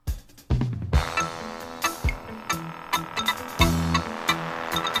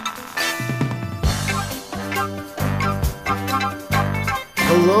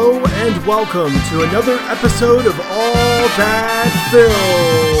and welcome to another episode of All That Film.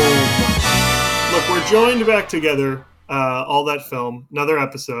 Look, we're joined back together, All That Film, another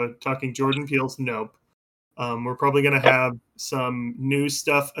episode, talking Jordan Peele's Nope. We're probably going to have some new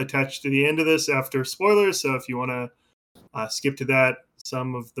stuff attached to the end of this after spoilers, so if you want to skip to that,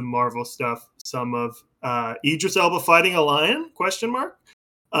 some of the Marvel stuff, some of Idris Elba fighting a lion,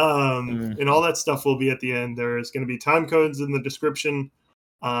 and all that stuff will be at the end. There's going to be time codes in the description.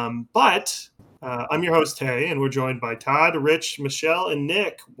 But I'm your host, Tay, and we're joined by Todd, Rich, Michelle, and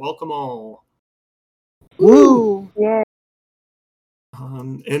Nick. Welcome all. Woo! Yeah.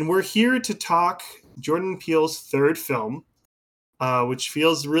 And we're here to talk Jordan Peele's third film, which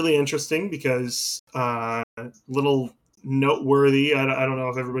feels really interesting because little noteworthy. I don't know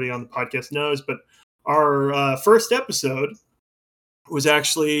if everybody on the podcast knows, but our first episode was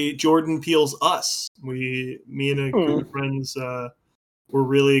actually Jordan Peele's Us. Me and a group of friends were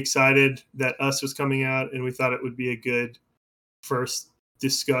really excited that Us was coming out, and we thought it would be a good first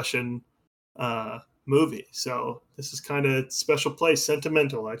discussion movie. So this is kind of special place,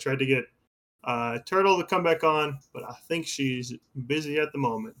 sentimental. I tried to get Turtle to come back on, but I think she's busy at the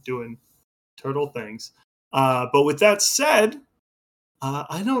moment doing turtle things. But with that said,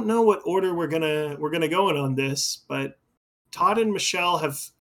 I don't know what order we're gonna go in on this, but Todd and Michelle have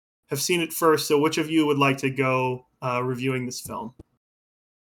seen it first. So which of you would like to go reviewing this film?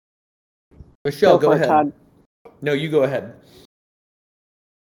 Michelle, go ahead. Todd. No, you go ahead.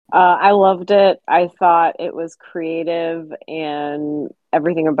 I loved it. I thought it was creative, and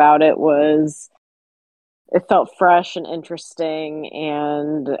everything about it felt fresh and interesting,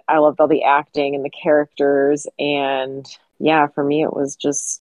 and I loved all the acting and the characters, and yeah, for me it was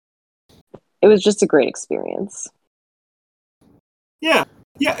just a great experience. Yeah.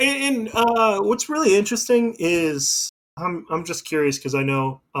 And what's really interesting is I'm just curious because I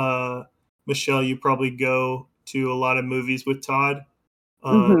know Michelle, you probably go to a lot of movies with Todd.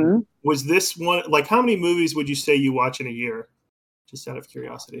 Was this one, like, how many movies would you say you watch in a year? Just out of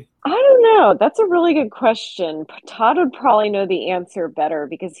curiosity. I don't know. That's a really good question. Todd would probably know the answer better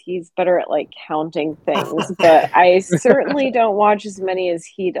because he's better at like counting things, but I certainly don't watch as many as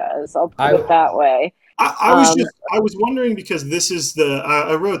he does. I'll put it that way. I was wondering because this is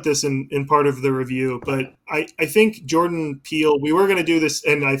I wrote this in part of the review, but I think Jordan Peele, we were going to do this,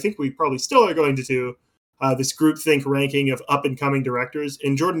 and I think we probably still are going to do this groupthink ranking of up and coming directors,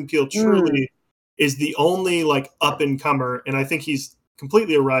 and Jordan Peele truly is the only like up and comer, and I think he's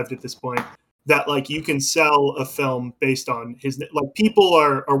completely arrived at this point that like you can sell a film based on his, like, people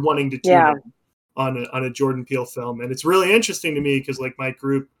are wanting to tune in on a Jordan Peele film, and it's really interesting to me because like my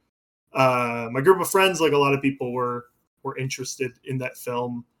group of friends, like a lot of people were interested in that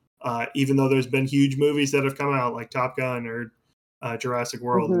film, even though there's been huge movies that have come out like Top Gun or Jurassic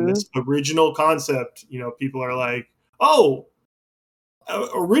World. And this original concept, people are like, oh,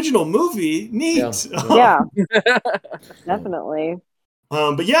 original movie, neat. Yeah. Definitely.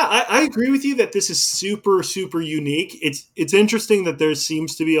 But yeah, I agree with you that this is super, super unique. It's interesting that there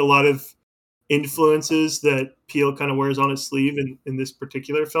seems to be a lot of influences that Peele kind of wears on his sleeve in this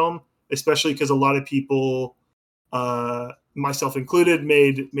particular film, especially because a lot of people, myself included,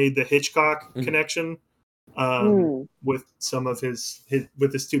 made the Hitchcock connection with some of his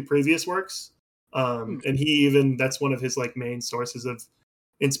with his two previous works, and that's one of his like main sources of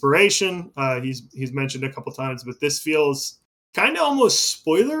inspiration. He's mentioned a couple times, but this feels kind of almost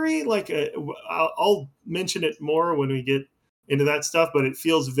spoilery. Like I'll mention it more when we get into that stuff, but it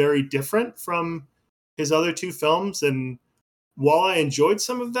feels very different from his other two films. And while I enjoyed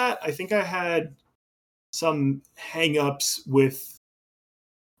some of that, I think I had some hang-ups with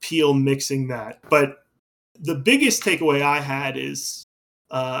Peele mixing that. But the biggest takeaway I had is,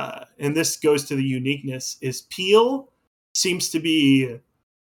 and this goes to the uniqueness, is Peele seems to be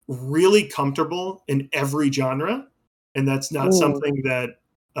really comfortable in every genre, and that's not something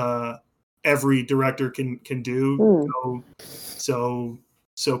that every director can do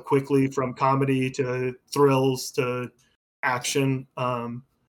so quickly, from comedy to thrills to action.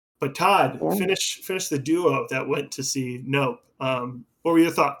 But Todd, finish the duo that went to see Nope. What were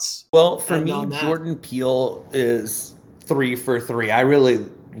your thoughts? Well, for me, Jordan Peele is 3 for 3. I really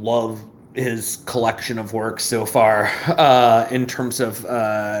love his collection of work so far, in terms of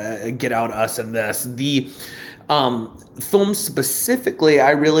Get Out, Us, and this. The film specifically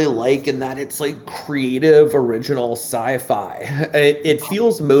I really like in that it's like creative, original sci-fi. It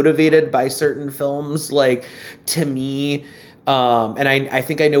feels motivated by certain films. Like, to me, And I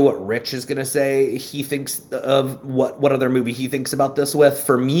think I know what Rich is gonna say. He thinks of what other movie he thinks about this with.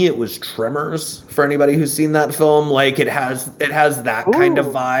 For me, it was Tremors. For anybody who's seen that film, like it has that kind of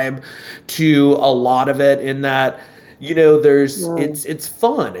vibe to a lot of it. In that, it's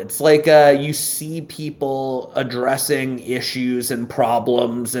fun. It's like you see people addressing issues and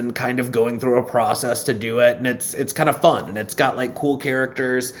problems and kind of going through a process to do it, and it's kind of fun, and it's got like cool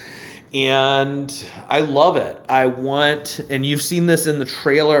characters. And I love it. And you've seen this in the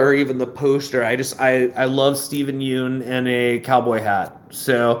trailer or even the poster. I love Steven Yeun in a cowboy hat.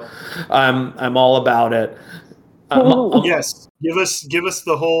 So I'm all about it. Yes, give us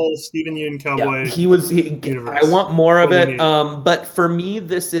the whole Steven Yeun cowboy. Yeah, I want more of it. But for me,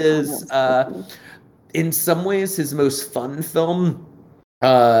 this is in some ways his most fun film.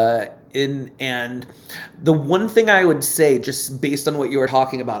 And the one thing I would say, just based on what you were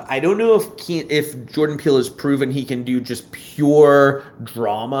talking about, I don't know if Jordan Peele has proven he can do just pure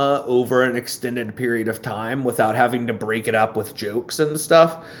drama over an extended period of time without having to break it up with jokes and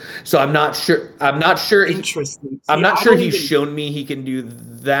stuff. So I'm not sure. Interesting. I'm not sure he's shown me he can do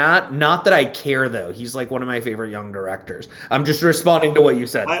that. Not that I care though. He's like one of my favorite young directors. I'm just responding to what you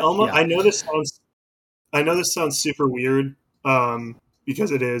said. I know this sounds super weird.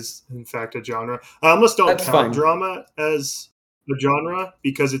 Because it is, in fact, a genre. I almost don't count drama as a genre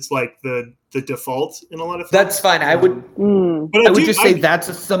because it's like the default in a lot of films. That's fine. I would just say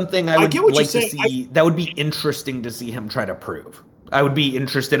that's something I would like to see. That would be interesting to see him try to prove. I would be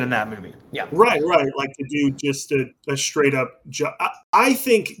interested in that movie. Yeah. Right. Like to do just a straight up. I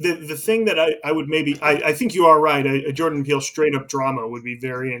think the thing that I would maybe I think you are right. A Jordan Peele straight up drama would be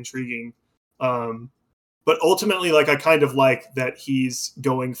very intriguing. But ultimately, like I kind of like that he's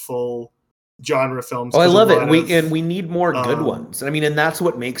going full genre films. Oh, I love it. We need more good ones. I mean, and that's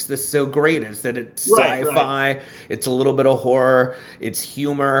what makes this so great is that it's sci-fi, it's a little bit of horror, it's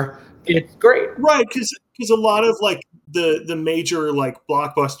humor. It's great. Right, because a lot of like the major like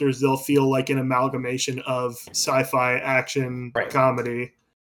blockbusters, they'll feel like an amalgamation of sci-fi, action, comedy,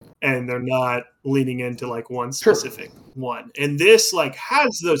 and they're not leaning into like one specific one. And this like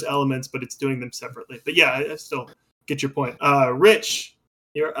has those elements, but it's doing them separately. But yeah, I still get your point. Rich,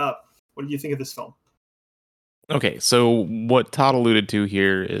 you're up. What do you think of this film? Okay, so what Todd alluded to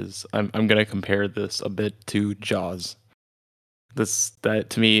here is I'm going to compare this a bit to Jaws. That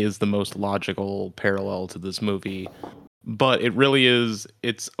to me is the most logical parallel to this movie, but it really is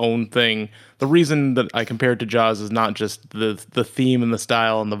its own thing. The reason that I compare it to Jaws is not just the theme and the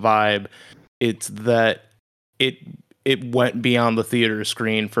style and the vibe. It's that it went beyond the theater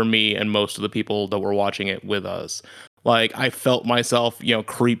screen for me and most of the people that were watching it with us. Like I felt myself,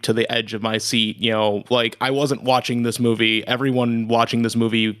 creep to the edge of my seat. Like I wasn't watching this movie. Everyone watching this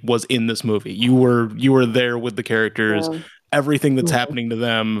movie was in this movie. You were there with the characters. Yeah. Everything that's happening to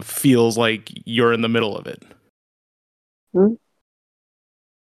them feels like you're in the middle of it.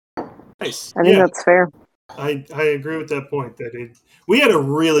 Nice. I think that's fair. I agree with that point. We had a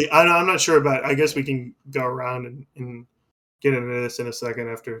really. I'm not sure about. I guess we can go around and get into this in a second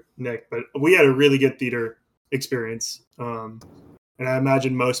after Nick. But we had a really good theater experience, and I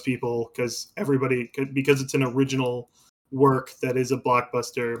imagine most people, because it's an original work that is a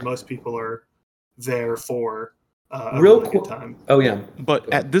blockbuster. Most people are there for. Real cool time. Oh yeah.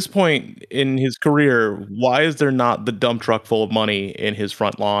 But at this point in his career, why is there not the dump truck full of money in his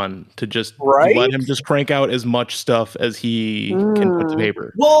front lawn to just let him just crank out as much stuff as he can put to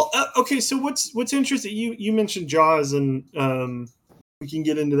paper? Well, okay. So what's interesting? You mentioned Jaws, and we can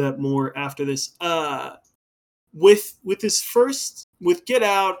get into that more after this. With Get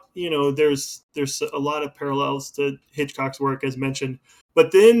Out, there's a lot of parallels to Hitchcock's work as mentioned.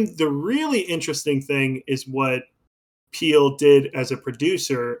 But then the really interesting thing is what Peele did as a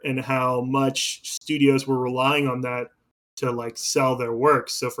producer and how much studios were relying on that to like sell their work.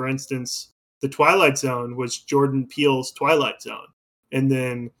 So for instance, The Twilight Zone was Jordan Peele's Twilight Zone. And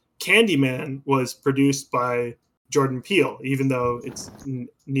then Candyman was produced by Jordan Peele, even though it's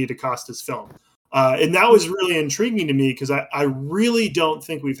Nia DaCosta's film. And that was really intriguing to me because I really don't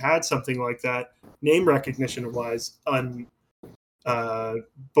think we've had something like that name recognition wise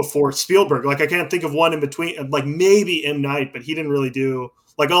before Spielberg. Like I can't think of one in between, like maybe M. Night, but he didn't really do,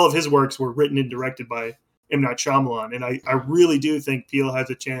 like all of his works were written and directed by M. Night Shyamalan. And I really do think Peele has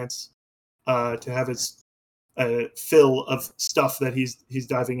a chance to have his fill of stuff that he's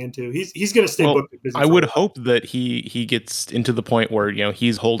diving into. He's going to stay booked busy. I would hope that he gets into the point where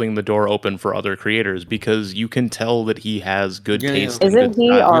he's holding the door open for other creators, because you can tell that he has good taste. Isn't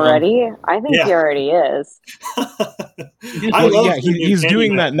he already? I think he already is. He's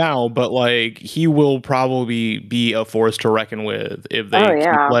doing that now, but like he will probably be a force to reckon with if they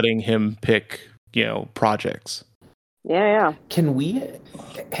keep letting him pick projects. Yeah. Can we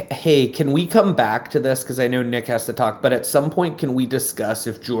come back to this? Because I know Nick has to talk, but at some point, can we discuss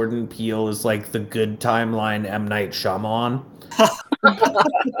if Jordan Peele is like the good timeline M. Night Shyamalan?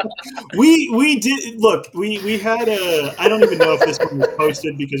 we did look. We had I don't even know if this one was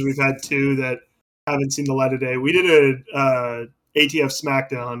posted, because we've had two that haven't seen the light of day. We did a ATF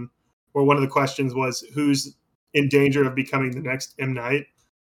Smackdown where one of the questions was who's in danger of becoming the next M. Night.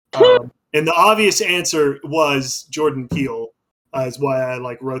 And the obvious answer was Jordan Peele, is why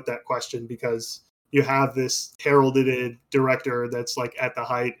I wrote that question, because you have this heralded director that's at the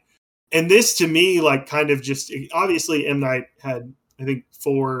height. And this to me, kind of just, obviously M. Night had, I think,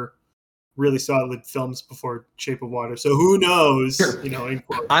 4 really solid films before Shape of Water. So who knows,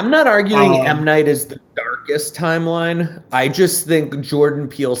 I'm not arguing M. Night is the darkest timeline. I just think Jordan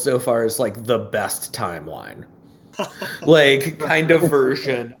Peele so far is the best timeline. Kind of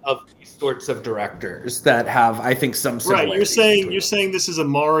version of these sorts of directors that have, I think, some similarities. Right, you're saying this is a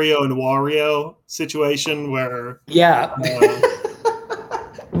Mario and Wario situation where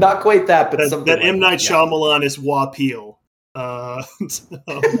not quite that, but something that M. Night Shyamalan is Wa-Peel. Oh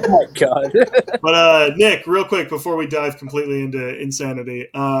my god. But Nick, real quick before we dive completely into insanity,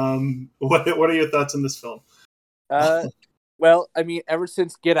 what are your thoughts on this film? Well, I mean, ever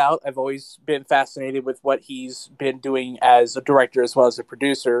since Get Out, I've always been fascinated with what he's been doing as a director as well as a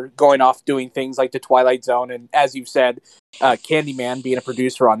producer, going off doing things like The Twilight Zone, and as you've said, Candyman, being a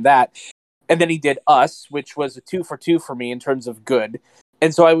producer on that. And then he did Us, which was a 2 for 2 for me in terms of good.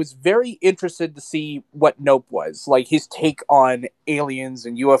 And so I was very interested to see what Nope was, his take on aliens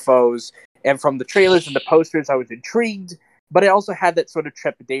and UFOs. And from the trailers and the posters, I was intrigued, but I also had that sort of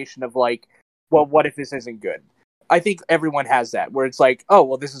trepidation of well, what if this isn't good? I think everyone has that, where it's oh,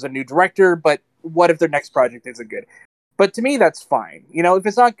 well, this is a new director, but what if their next project isn't good? But to me, that's fine. If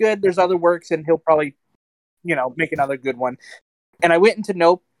it's not good, there's other works, and he'll probably, make another good one. And I went into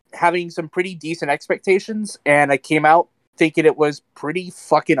Nope having some pretty decent expectations, and I came out thinking it was pretty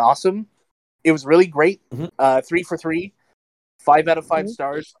fucking awesome. It was really great. 3 for 3, 5 out of 5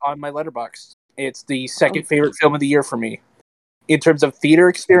 stars on my Letterboxd. It's the second favorite film of the year for me. In terms of theater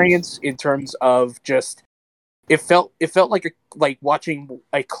experience, in terms of just... It felt like watching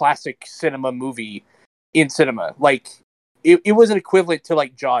a classic cinema movie in cinema. It was an equivalent to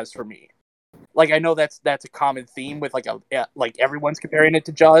Jaws for me. I know that's a common theme with everyone's comparing it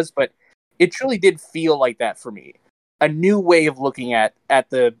to Jaws, but it truly did feel like that for me. A new way of looking at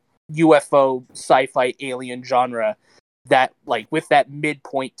the UFO sci-fi alien genre that with that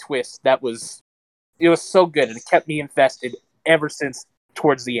midpoint twist it was so good, and it kept me invested ever since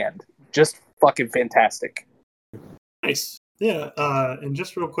towards the end. Just fucking fantastic. Nice. Yeah, and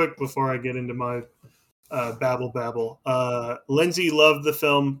just real quick before I get into my babble, Lindsay loved the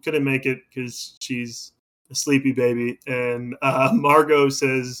film, couldn't make it because she's a sleepy baby, and Margot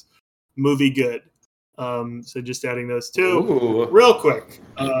says movie good. So just adding those two. Ooh. Real quick,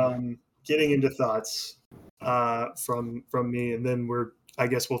 getting into thoughts from me, and then I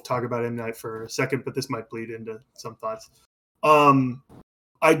guess we'll talk about M. Night for a second, but this might bleed into some thoughts.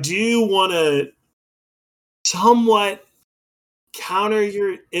 I do want to somewhat counter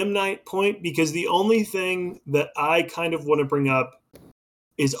your M. Night point, because the only thing that I kind of want to bring up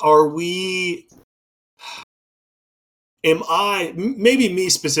is, maybe me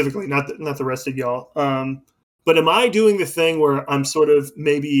specifically, not the rest of y'all, but am I doing the thing where I'm sort of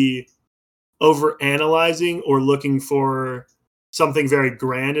maybe over-analyzing or looking for something very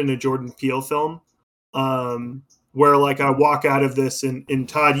grand in a Jordan Peele film? Where I walk out of this, and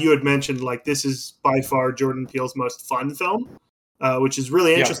Todd, you had mentioned this is by far Jordan Peele's most fun film, which is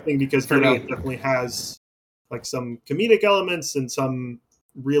really interesting because Get Out definitely has some comedic elements and some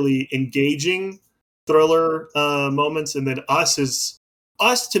really engaging thriller moments, and then Us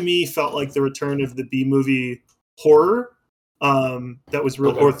to me felt like the return of the B movie horror that was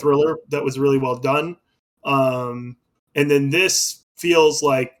real, or thriller that was really well done, and then this feels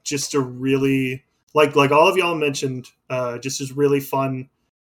like just a really like all of y'all mentioned, just is really fun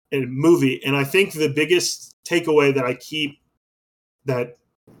movie. And I think the biggest takeaway that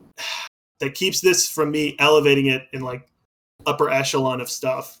that keeps this from me elevating it in upper echelon of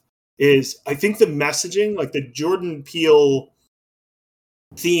stuff is, I think the messaging, the Jordan Peele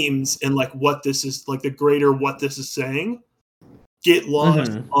themes and like what this is, like the greater what this is saying, get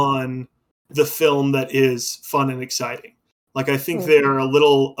lost on the film that is fun and exciting. Like I think they're a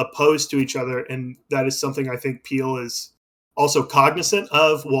little opposed to each other, and that is something I think Peele is also cognizant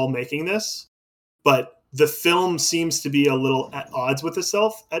of while making this. But the film seems to be a little at odds with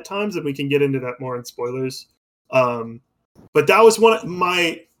itself at times, and we can get into that more in spoilers. But that was one of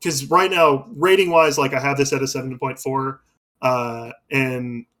my, because right now, rating wise, like I have this at a 7.4,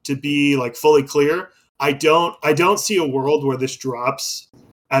 and to be like fully clear, I don't see a world where this drops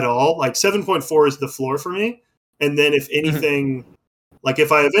at all. Like 7.4 is the floor for me. And then if anything, like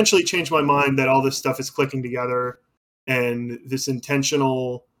if I eventually change my mind that all this stuff is clicking together and this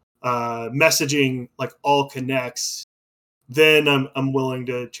intentional messaging like all connects, then I'm willing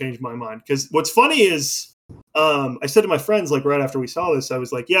to change my mind. Because what's funny is I said to my friends, like right after we saw this, I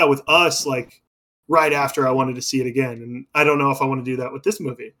was like, yeah, with Us, like right after I wanted to see it again. And I don't know if I want to do that with this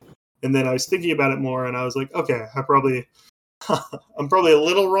movie. And then I was thinking about it more and I was like, okay, I'm probably a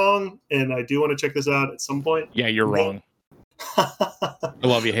little wrong, and I do want to check this out at some point. Yeah, you're wrong. I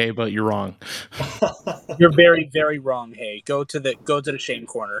love you, Hey, but you're wrong. You're very, very wrong, Hey. Go to the shame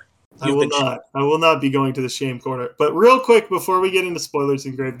corner. I will not be going to the shame corner. But real quick, before we get into spoilers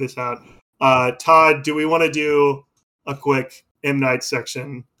and grade this out, Todd, do we want to do a quick M. Night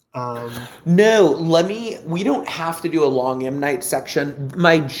section? No, we don't have to do a long M. Night section.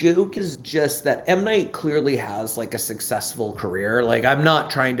 My joke is just that M. Night clearly has like a successful career. Like I'm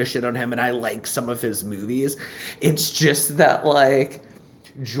not trying to shit on him, and I like some of his movies. It's just that like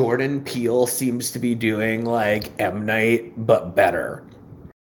Jordan Peele seems to be doing like M. Night, but better.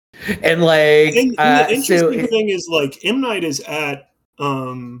 And like the interesting thing is like M. Night is at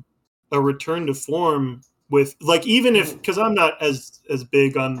a return to form with like, even if, because I'm not as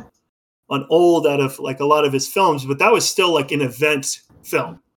big on old out of like a lot of his films, but that was still like an event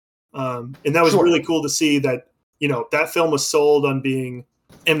film, and that was really cool to see that, you know, that film was sold on being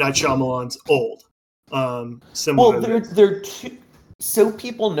M. Night Shyamalan's old. Similarly. Well, they're two, so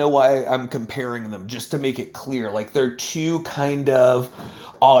people know why I'm comparing them, just to make it clear. Like they're two kind of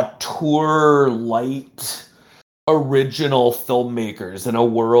auteur light original filmmakers in a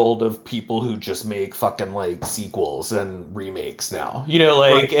world of people who just make fucking like sequels and remakes now, you know,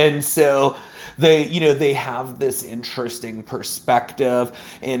 like, and so they have this interesting perspective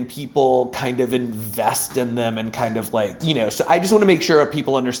and people kind of invest in them and kind of like, you know, so I just want to make sure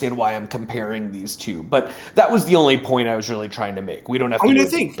people understand why I'm comparing these two. But that was the only point I was really trying to make. We don't have to do a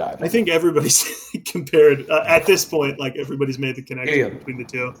deep dive. I think everybody's compared at this point, like everybody's made the connection between the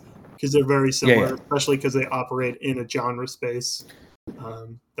two. Because they're very similar, especially because they operate in a genre space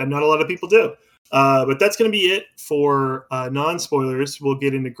that not a lot of people do. But that's going to be it for non-spoilers. We'll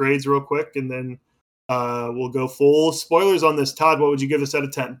get into grades real quick, and then we'll go full spoilers on this. Todd, what would you give this out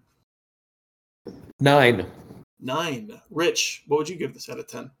of 10? 9. 9. Rich, what would you give this out of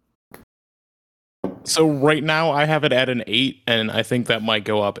 10? So right now I have it at an 8, and I think that might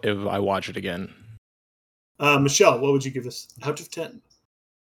go up if I watch it again. Michelle, what would you give this out of 10?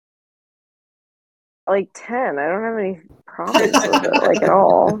 Like 10. I don't have any problems with it, like at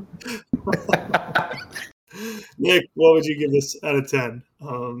all. Nick, what would you give this out of 10?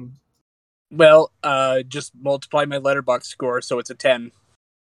 Well, just multiply my Letterboxd score, so it's a 10.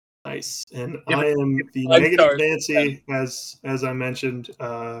 Nice. And I am the negative Nancy, as I mentioned,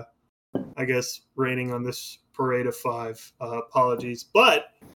 I guess rating on this parade of 5. Apologies,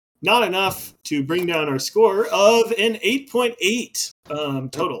 but not enough to bring down our score of an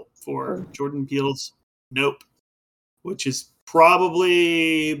 8.8 total for Jordan Peele's Nope, which is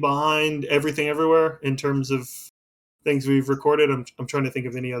probably behind Everything Everywhere in terms of things we've recorded. I'm trying to think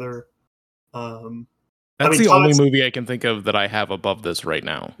of any other. That's the only movie I can think of that I have above this right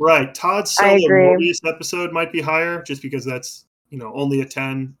now. Right, Todd's solo Morbius episode might be higher just because that's, you know, only a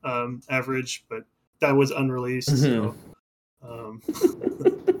 10 average, but that was unreleased. So,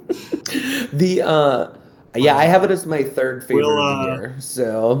 I have it as my third favorite of the year.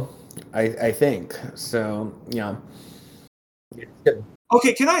 So I think so. Yeah.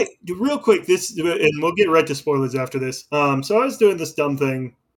 Okay, can I real quick and we'll get right to spoilers after this. So I was doing this dumb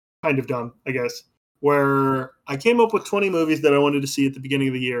thing, kind of dumb, I guess, where I came up with 20 movies that I wanted to see at the beginning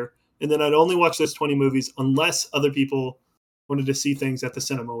of the year, and then I'd only watch those 20 movies unless other people wanted to see things at the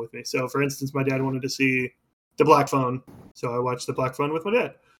cinema with me. So, for instance, my dad wanted to see The Black Phone, so I watched The Black Phone with my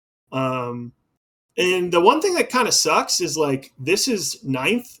dad. And the one thing that kind of sucks is like this is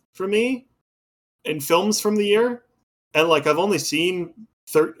 9th for me in films from the year, and like I've only seen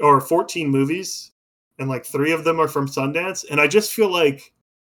 14 movies, and like 3 of them are from Sundance, and I just feel like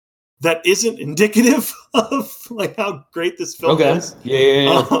that isn't indicative of like how great this film is.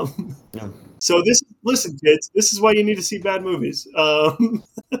 Yeah. So listen, kids, this is why you need to see bad movies.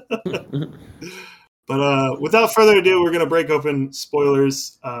 But without further ado, we're going to break open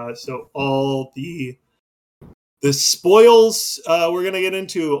spoilers. So all the spoils we're going to get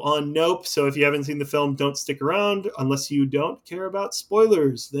into on Nope. So if you haven't seen the film, don't stick around unless you don't care about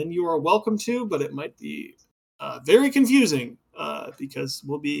spoilers. Then you are welcome to, but it might be very confusing because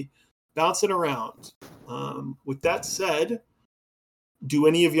we'll be bouncing around. With that said, do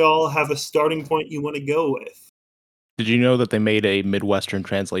any of y'all have a starting point you want to go with? Did you know that they made a Midwestern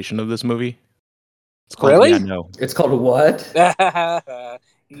translation of this movie? It's called Really? Yeah No. It's called what? Yeah,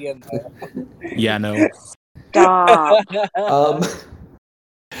 no. Yeah No. Stop.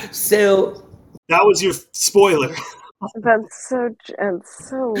 So That was your spoiler. That's so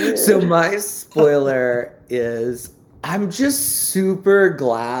weird. So my spoiler is I'm just super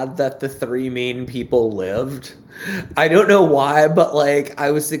glad that the three main people lived. I don't know why, but like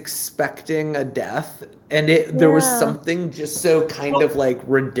I was expecting a death, and there was something just so kind of like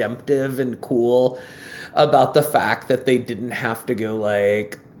redemptive and cool about the fact that they didn't have to go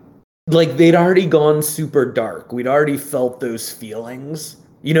like they'd already gone super dark. We'd already felt those feelings.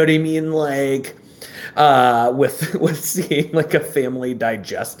 You know what I mean? Like with seeing like a family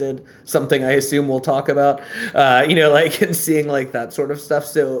digested, something I assume we'll talk about, like and seeing like that sort of stuff.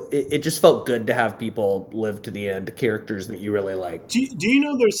 So it just felt good to have people live to the end, characters that you really like. Do you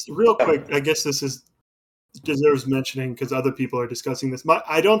know there's real quick, I guess this deserves mentioning because other people are discussing this.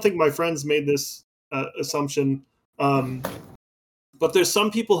 I don't think my friends made this assumption, but there's some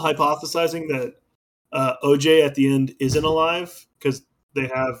people hypothesizing that OJ at the end isn't alive because they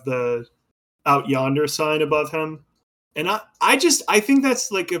have the out yonder sign above him. And I think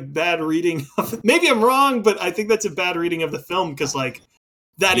that's like a bad reading of it. Maybe I'm wrong, but I think that's a bad reading of the film because like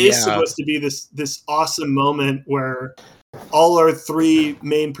that is supposed to be this awesome moment where all our three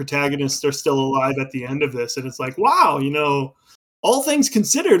main protagonists are still alive at the end of this. And it's like, wow, all things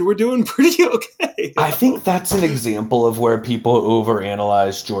considered, we're doing pretty okay. I think that's an example of where people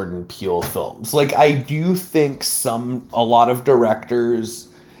overanalyze Jordan Peele films. Like I do think a lot of directors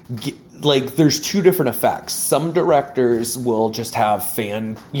there's two different effects. Some directors will just have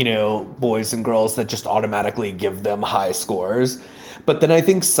fan, boys and girls that just automatically give them high scores. But then I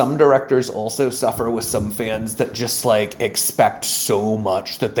think some directors also suffer with some fans that just like expect so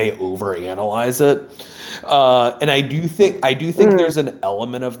much that they overanalyze it. And I do think there's an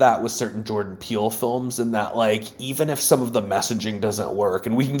element of that with certain Jordan Peele films, in that like even if some of the messaging doesn't work,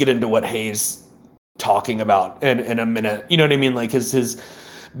 and we can get into what Hayes talking about in a minute, you know what I mean? Like his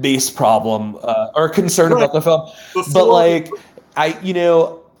base problem or concern about the film. But like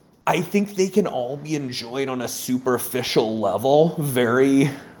I think they can all be enjoyed on a superficial level very,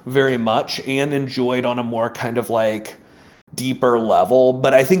 very much, and enjoyed on a more kind of like deeper level.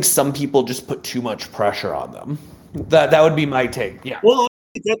 But I think some people just put too much pressure on them. That would be my take. Yeah. Well,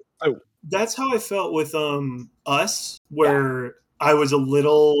 that's how I felt with Us, where I was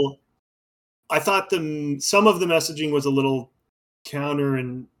I thought some of the messaging was a little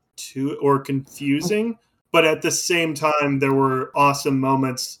counterintuitive or confusing, but at the same time there were awesome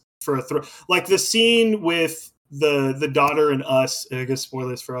moments for like the scene with the daughter in Us, I guess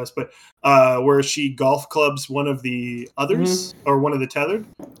spoilers for Us, but where she golf clubs one of the others or one of the tethered,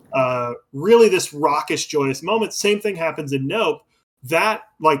 really this raucous, joyous moment. Same thing happens in Nope. That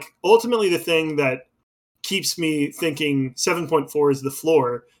like ultimately the thing that keeps me thinking 7.4 is the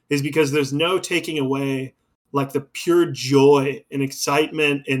floor is because there's no taking away like the pure joy and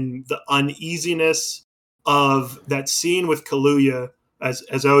excitement and the uneasiness of that scene with Kaluuya as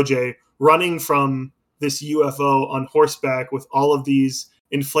OJ running from this UFO on horseback with all of these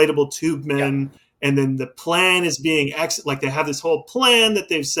inflatable tube men. Yeah. And then the plan is being like they have this whole plan that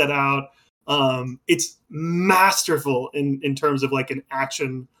they've set out. It's masterful in terms of like an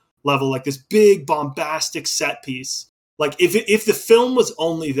action level, like this big bombastic set piece. Like if the film was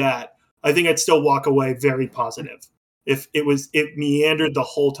only that, I think I'd still walk away very positive. If it meandered the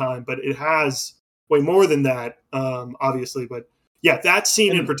whole time, but it has way more than that, obviously. But yeah, that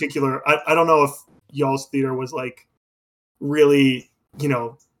scene in particular, I don't know if y'all's theater was like really,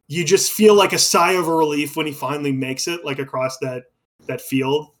 you just feel like a sigh of relief when he finally makes it like across that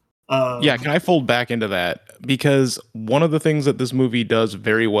field. Yeah, can I fold back into that? Because one of the things that this movie does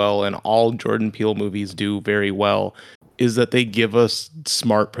very well, and all Jordan Peele movies do very well, is that they give us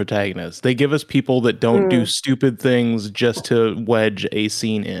smart protagonists. They give us people that don't do stupid things just to wedge a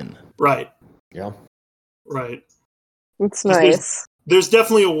scene in. Right. Yeah. Right. It's nice. There's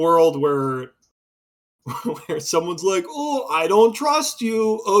definitely a world where where someone's like, "Oh, I don't trust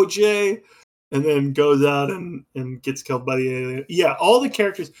you, OJ," and then goes out and gets killed by the alien. Yeah, all the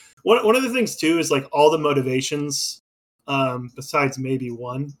characters. One of the things too is like all the motivations, besides maybe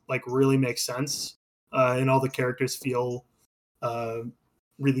one, like really make sense, and all the characters feel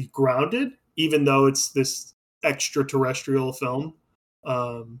really grounded, even though it's this extraterrestrial film.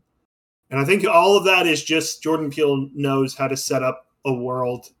 And I think all of that is just Jordan Peele knows how to set up a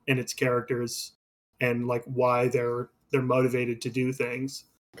world and its characters and like why they're motivated to do things.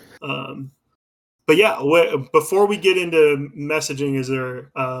 But yeah, before we get into messaging, is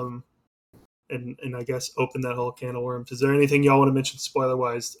there and I guess open that whole can of worms? Is there anything y'all want to mention spoiler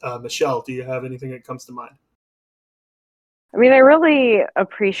wise? Michelle, do you have anything that comes to mind? I mean, I really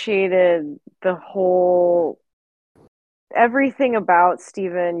appreciated the whole everything about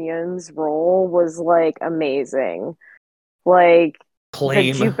Steven Yeun's role was like amazing. Like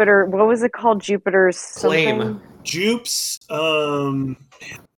Claim. the Jupiter, what was it called? Jupiter's something? Claim. Jupes,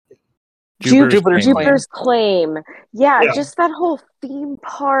 Jupiter's Claim. Yeah, Yeah. just that whole theme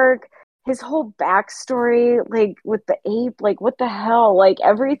park, his whole backstory, like with the ape, like what the hell? Like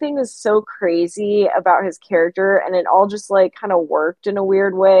everything is so crazy about his character, and it all just like kind of worked in a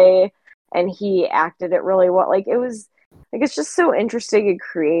weird way, and he acted it really well. Like it was like it's just so interesting and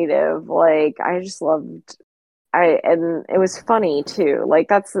creative. Like I just loved and it was funny too. Like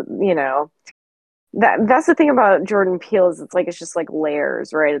that's that's the thing about Jordan Peele is it's just like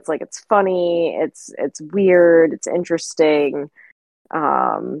layers, right? It's like it's funny, it's weird, it's interesting.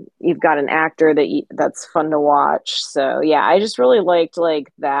 You've got an actor that's fun to watch. So yeah, I just really liked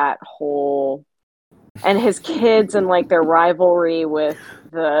like that whole and his kids and like their rivalry with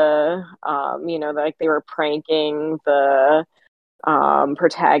the like they were pranking the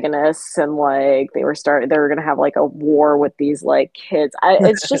protagonists and like they were gonna have like a war with these like kids.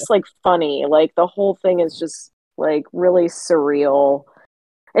 It's just like funny. Like the whole thing is just like really surreal.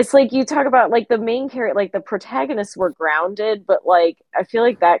 It's like you talk about like the main character, like the protagonists were grounded, but like I feel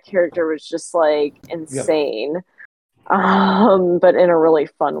like that character was just like insane. Yep. But in a really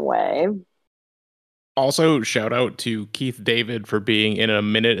fun way. Also, shout out to Keith David for being in a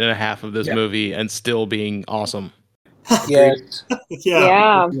minute and a half of this movie and still being awesome. Yes.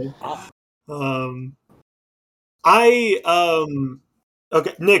 Yeah.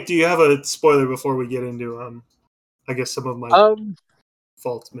 Okay, Nick, do you have a spoiler before we get into I guess some of my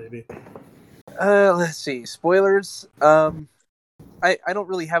faults maybe? Let's see. Spoilers. I don't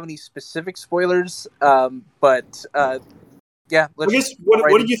really have any specific spoilers. But yeah, I guess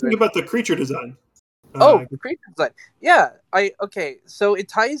what did you think about the creature design? Creature design. Yeah, okay. So it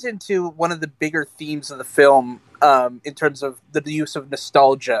ties into one of the bigger themes of the film, in terms of the use of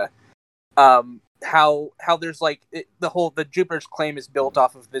nostalgia. How there's like the Jupiter's Claim is built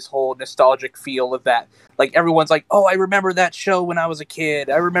off of this whole nostalgic feel of that. Like everyone's like, oh, I remember that show when I was a kid.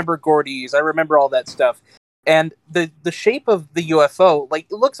 I remember Gordy's. I remember all that stuff. And the shape of the UFO, like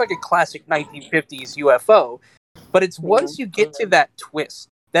it looks like a classic 1950s UFO, but it's once you get to that twist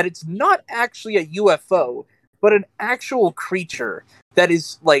that it's not actually a UFO, but an actual creature that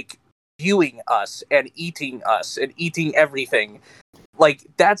is like viewing us and eating everything. Like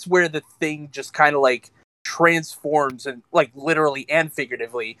that's where the thing just kind of like transforms, and like literally and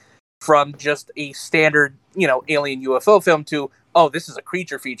figuratively, from just a standard, alien UFO film to, oh, this is a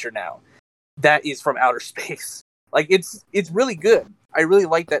creature feature now that is from outer space. Like it's really good. I really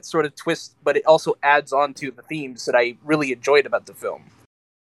like that sort of twist, but it also adds on to the themes that I really enjoyed about the film.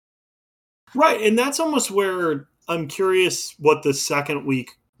 Right, and that's almost where I'm curious what the second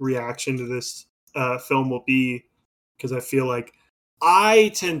week reaction to this film will be, because I feel like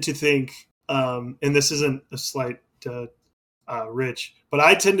I tend to think, and this isn't a slight to Rich, but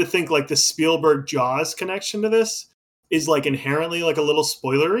I tend to think like the Spielberg Jaws connection to this is like inherently like a little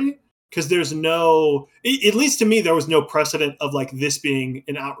spoilery, because there's no, at least to me, there was no precedent of like this being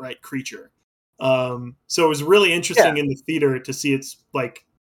an outright creature. So it was really interesting in the theater to see it's like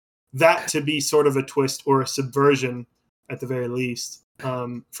that to be sort of a twist or a subversion at the very least,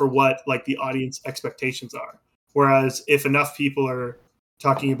 for what like the audience expectations are. Whereas if enough people are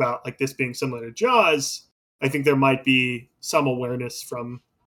talking about like this being similar to Jaws, I think there might be some awareness from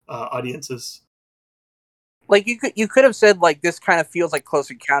audiences. Like you could have said like this kind of feels like Close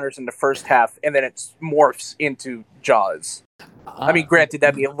Encounters in the first half, and then it morphs into Jaws. I mean, granted,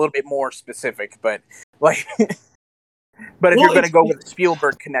 that'd be a little bit more specific, but like, but if you're going to go with the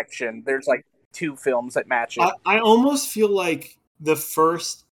Spielberg connection, there's like two films that match it. I almost feel like the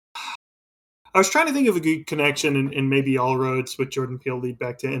first. I was trying to think of a good connection, and maybe all roads with Jordan Peele lead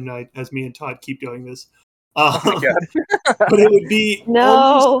back to M. Night, as me and Todd keep doing this. But it would be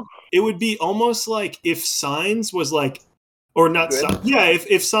No. it would be almost like if Signs was like, or not, Good.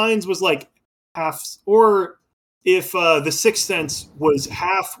 if Signs was like half, or if The Sixth Sense was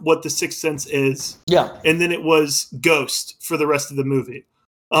half what The Sixth Sense is, and then it was Ghost for the rest of the movie.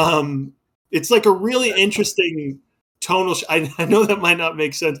 It's like a really interesting tonal. I know that might not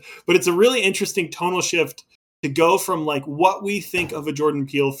make sense, but it's a really interesting tonal shift to go from like what we think of a Jordan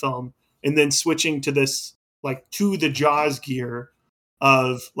Peele film, and then switching to this like to the Jaws gear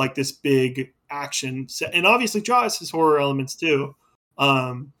of like this big action set. And obviously Jaws has horror elements too.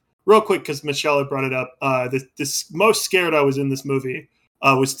 Real quick, because Michelle had brought it up, this most scared I was in this movie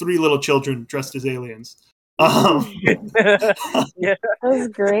was 3 little children dressed as aliens. Yeah. That was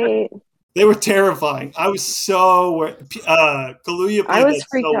great. They were terrifying. I was so Kaluuya played I was that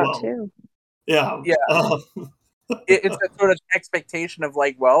freaked so out well. too. Yeah. It's that sort of expectation of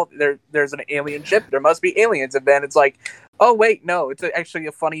like, well, there's an alien ship, there must be aliens, and then it's like, oh wait, no, it's actually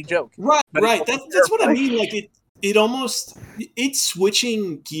a funny joke. Right, But right. it's That's what I mean. Like it almost it's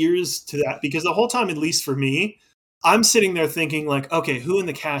switching gears to that, because the whole time, at least for me, I'm sitting there thinking like, okay, who in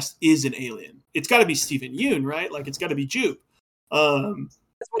the cast is an alien? It's got to be Stephen Yeun, right? Like it's got to be Jupe.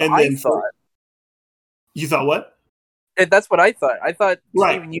 That's what And I then thought. You thought what? And that's what I thought. I thought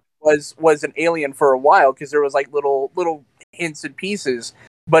Right. Stephen Yeun was an alien for a while because there was like little hints and pieces,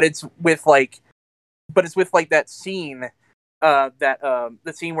 but it's with like that scene,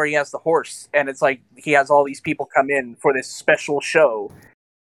 the scene where he has the horse, and it's like he has all these people come in for this special show.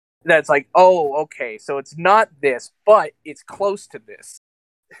 That's like, oh, okay, so it's not this, but it's close to this.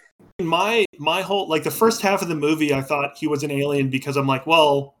 My whole, like, the first half of the movie, I thought he was an alien because I'm like,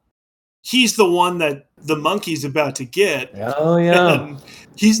 well, he's the one that the monkey's about to get. Oh yeah. And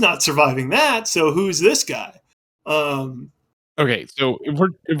he's not surviving that, so who's this guy? Okay, so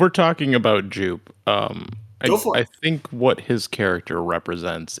if we're talking about Jupe, Go for I it. think what his character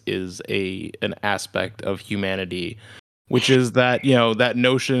represents is an aspect of humanity, which is that, you know, that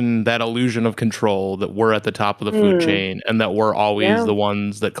notion, that illusion of control, that we're at the top of the food chain and that we're always the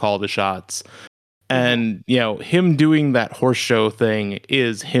ones that call the shots. And, you know, him doing that horse show thing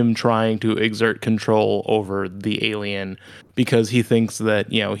is him trying to exert control over the alien because he thinks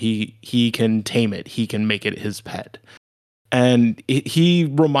that, you know, he can tame it, he can make it his pet. And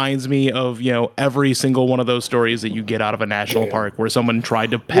he reminds me of, you know, every single one of those stories that you get out of a national park where someone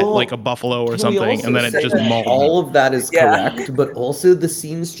tried to pet like a buffalo or something, and then it just mauled them. All of that is correct, but also the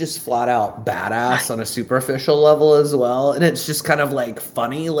scene's just flat out badass on a superficial level as well, and it's just kind of like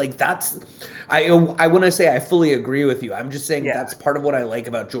funny. Like that's, I want to say I fully agree with you. I'm just saying that's part of what I like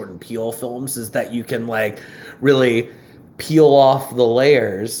about Jordan Peele films is that you can like really peel off the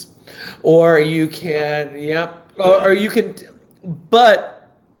layers, or you can, or you can, but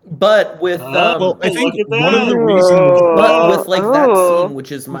with well, I think one of the but with like that scene,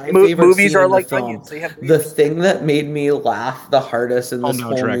 which is my favorite movies scene are in like the film, onions. They have the thing that made me laugh the hardest in this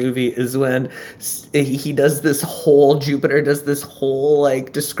whole Shrek. movie is when he does this whole, Jupiter does this whole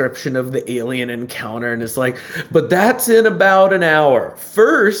like description of the alien encounter, and it's like, but that's in about an hour.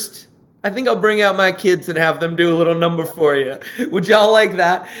 First, I think I'll bring out my kids and have them do a little number for you. Would y'all like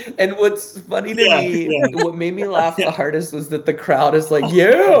that? And what's funny to me, what made me laugh the hardest was that the crowd is like,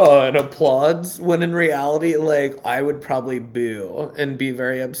 yeah, and applauds, when in reality, like, I would probably boo and be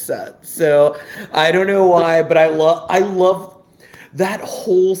very upset. So I don't know why, but I love that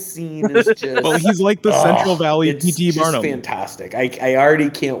whole scene is just... Well, he's like the Central Valley P.T. Barnum. It's fantastic. I already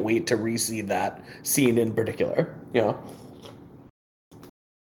can't wait to re-see that scene in particular, you know?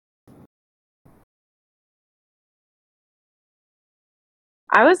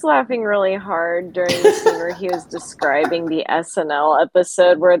 I was laughing really hard during the scene where he was describing the SNL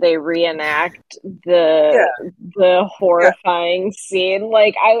episode where they reenact the horrifying scene.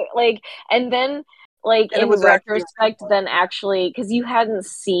 And then in retrospect, then actually, because you hadn't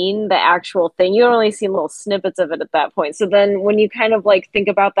seen the actual thing, you had only seen little snippets of it at that point. So then when you kind of like think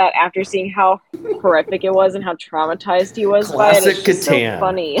about that after seeing how horrific it was and how traumatized he was by it, it's just so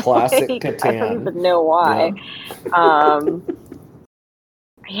funny. Classic Catan. I don't even know why.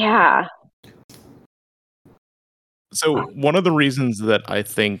 Yeah. So one of the reasons that I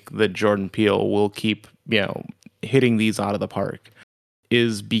think that Jordan Peele will keep, you know, hitting these out of the park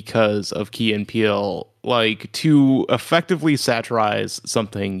is because of Key and Peele. Like, to effectively satirize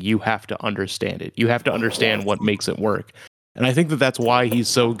something, you have to understand it. You have to understand what makes it work. And I think that that's why he's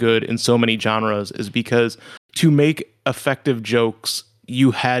so good in so many genres, is because to make effective jokes,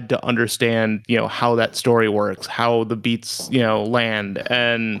 you had to understand, you know, how that story works, how the beats, you know, land.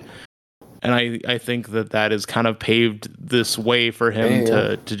 And I think that has kind of paved this way for him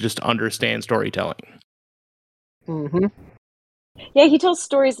to just understand storytelling. Mm-hmm. Yeah, he tells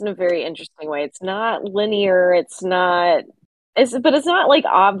stories in a very interesting way. It's not linear. But it's not like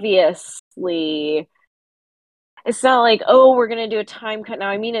obviously. It's not like, oh, we're gonna do a time cut now.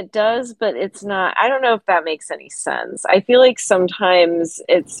 I mean, it does, but it's not. I don't know if that makes any sense. I feel like sometimes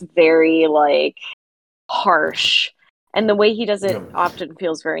it's very like harsh, and the way he does it often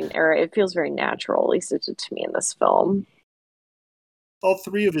feels it feels very natural. At least it did to me in this film. All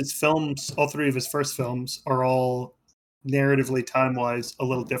three of his first films, are all narratively, time-wise, a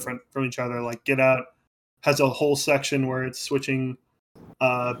little different from each other. Like Get Out has a whole section where it's switching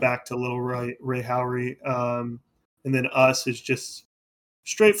back to Little Ray Howery, and then Us is just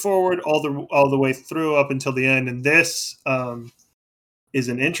straightforward all the way through up until the end. And this is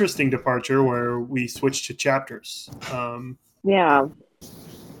an interesting departure where we switch to chapters. Yeah.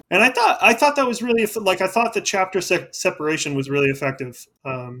 And I thought that was really I thought the chapter separation was really effective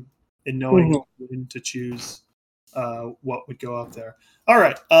in knowing when to choose what would go up there. All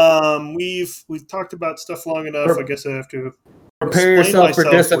right, we've talked about stuff long enough. I guess I have to prepare yourself for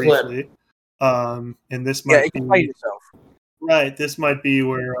discipline. Briefly. And this might explain yourself. Right, this might be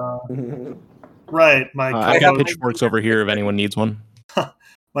where. Right, I got pitchforks over here if anyone needs one.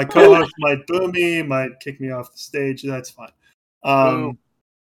 My co-host might boo me, might kick me off the stage. That's fine.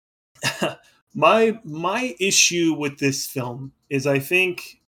 My issue with this film is I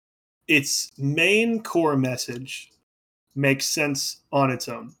think its main core message makes sense on its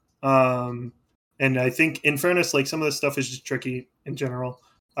own. And I think, in fairness, like some of this stuff is just tricky in general.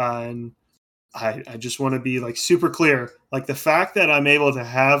 And I just want to be like super clear. Like the fact that I'm able to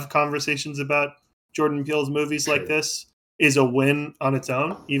have conversations about Jordan Peele's movies like this is a win on its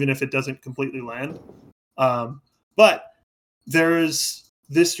own, even if it doesn't completely land. But there's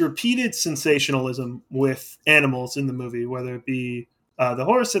this repeated sensationalism with animals in the movie, whether it be the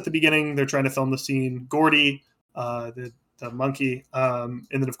horse at the beginning, they're trying to film the scene, Gordy, the monkey, and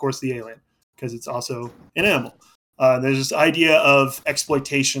then of course the alien, because it's also an animal. There's this idea of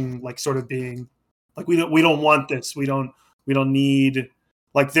exploitation, like sort of being like we don't want this, we don't need,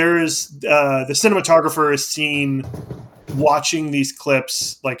 like there's the cinematographer is seen watching these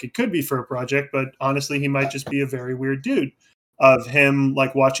clips, like it could be for a project, but honestly he might just be a very weird dude, of him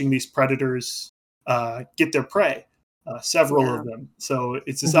like watching these predators get their prey, several of them. So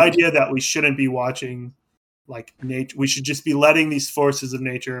it's this idea that we shouldn't be watching like nature, we should just be letting these forces of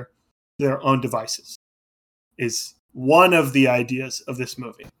nature their own devices, is one of the ideas of this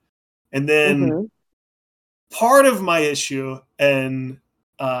movie. And then part of my issue, and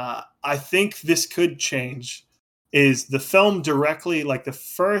I think this could change, is the film directly, like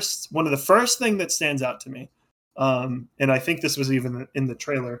one of the first thing that stands out to me, and I think this was even in the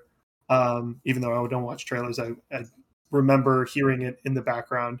trailer, even though I don't watch trailers, I remember hearing it in the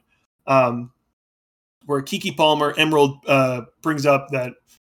background, where Keke Palmer, Emerald, brings up that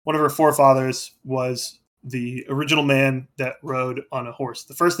one of her forefathers was the original man that rode on a horse.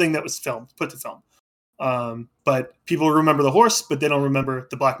 The first thing that was put to film. But people remember the horse, but they don't remember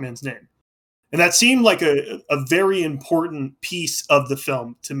the black man's name. And that seemed like a very important piece of the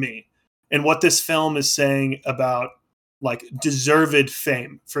film to me. And what this film is saying about like deserved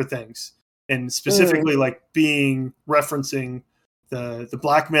fame for things. And specifically like referencing the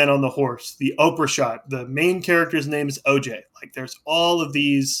black man on the horse, the Oprah shot, the main character's name is OJ. Like there's all of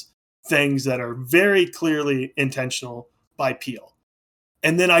these things that are very clearly intentional by Peele.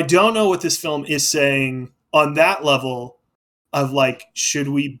 And then I don't know what this film is saying on that level of like, should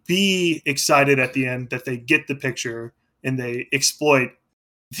we be excited at the end that they get the picture and they exploit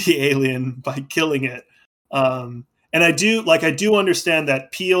the alien by killing it? And I do understand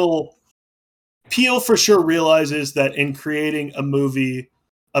that Peele for sure realizes that in creating a movie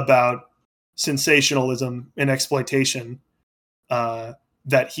about sensationalism and exploitation,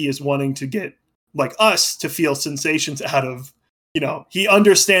 that he is wanting to get like us to feel sensations out of, he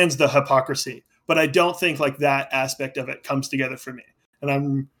understands the hypocrisy, but I don't think like that aspect of it comes together for me. And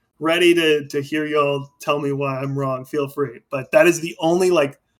I'm ready to hear y'all tell me why I'm wrong. Feel free. But that is the only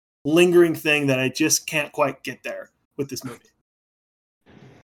like lingering thing that I just can't quite get there with this movie.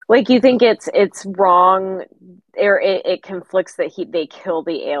 Like you think it's wrong, or it conflicts that they kill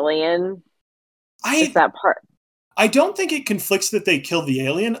the alien? Is that part? I don't think it conflicts that they kill the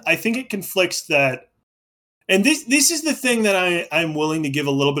alien. I think it conflicts that, and this is the thing that I'm willing to give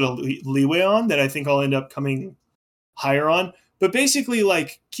a little bit of leeway on, that I think I'll end up coming higher on. But basically,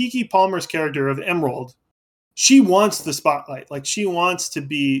 like Keke Palmer's character of Emerald, she wants the spotlight. Like she wants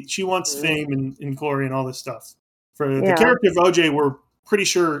fame and glory and all this stuff. For the character of OJ, we're pretty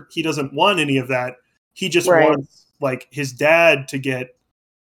sure he doesn't want any of that. He just wants like his dad to get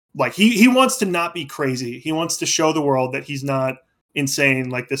like he wants to not be crazy. He wants to show the world that he's not insane.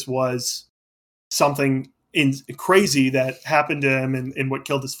 Like this was something crazy that happened to him and what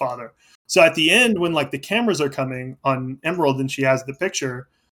killed his father. So at the end, when like the cameras are coming on Emerald and she has the picture,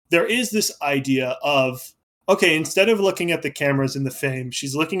 there is this idea of, okay, instead of looking at the cameras and the fame,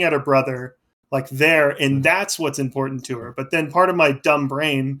 she's looking at her brother like there, and that's what's important to her. But then part of my dumb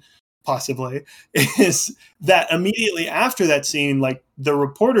brain, possibly, is that immediately after that scene, like the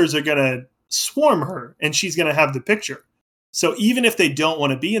reporters are going to swarm her and she's going to have the picture. So even if they don't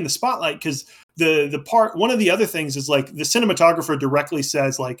want to be in the spotlight, because one of the other things is like the cinematographer directly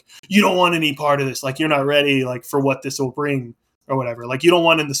says like, you don't want any part of this. Like you're not ready like for what this will bring or whatever. Like you don't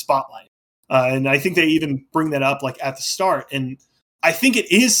want in the spotlight. And I think they even bring that up like at the start. And I think it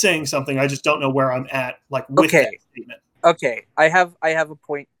is saying something. I just don't know where I'm at like with that statement. Okay. I have a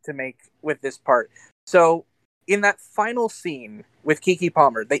point to make with this part. So in that final scene with Keke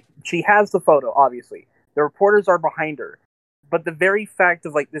Palmer, she has the photo, obviously. The reporters are behind her. But the very fact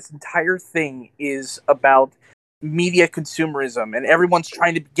of like this entire thing is about media consumerism and everyone's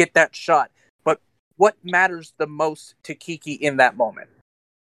trying to get that shot. But what matters the most to Keke in that moment?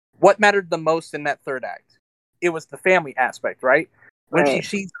 What mattered the most in that third act? It was the family aspect, right? When she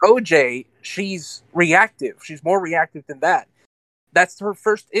sees OJ, she's reactive. She's more reactive than that. That's her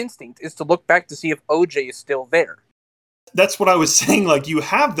first instinct, is to look back to see if OJ is still there. That's what I was saying. Like you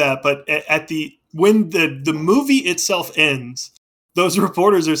have that, but when the movie itself ends, those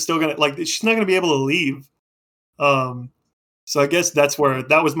reporters are still gonna like. She's not gonna be able to leave. So I guess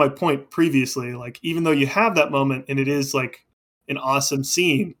that was my point previously. Like even though you have that moment and it is like an awesome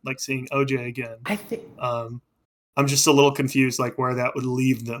scene, like seeing OJ again. I think I'm just a little confused, like where that would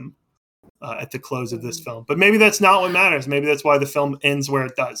leave them at the close of this film. But maybe that's not what matters. Maybe that's why the film ends where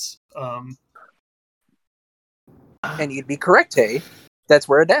it does. And you'd be correct, hey. That's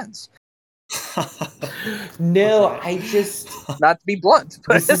where it ends. No, I just... Not to be blunt.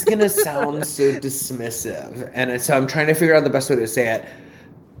 But this is going to sound so dismissive. And so I'm trying to figure out the best way to say it.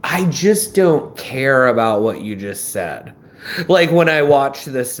 I just don't care about what you just said. Like when I watch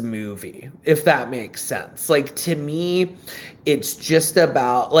this movie, if that makes sense. Like to me, it's just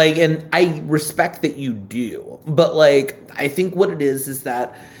about like, and I respect that you do, but like, I think what it is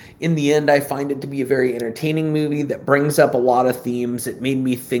that in the end, I find it to be a very entertaining movie that brings up a lot of themes. It made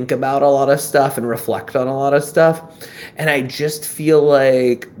me think about a lot of stuff and reflect on a lot of stuff. And I just feel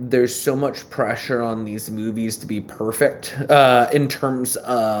like there's so much pressure on these movies to be perfect in terms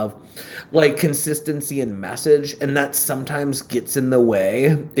of like consistency and message. And that sometimes gets in the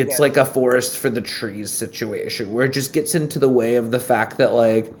way. It's like a forest for the trees situation where it just gets into the way of the fact that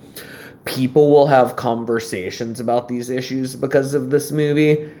like people will have conversations about these issues because of this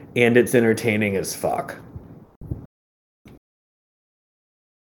movie, and it's entertaining as fuck.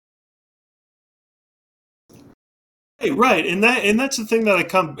 Hey, right, and that's the thing that I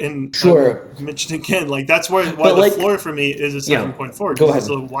come and mention again. Like that's why the floor for me is a 7.4 because it's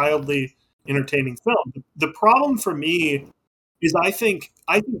a wildly entertaining film. The problem for me is I think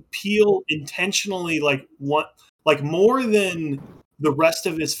Peele intentionally like more than the rest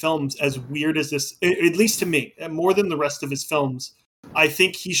of his films, as weird as this, at least to me, more than the rest of his films, I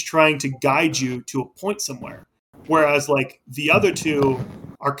think he's trying to guide you to a point somewhere. Whereas like the other two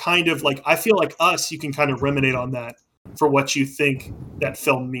are kind of like, I feel like Us, you can kind of ruminate on that for what you think that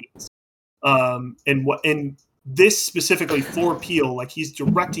film means. And this specifically for Peele, like he's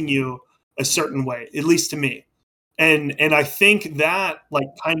directing you a certain way, at least to me. And I think that like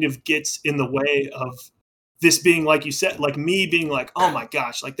kind of gets in the way of this being, like you said, like me being like, oh my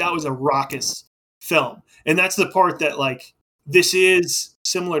gosh, like that was a raucous film. And that's the part that like, this is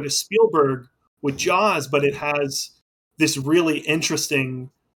similar to Spielberg with Jaws, but it has this really interesting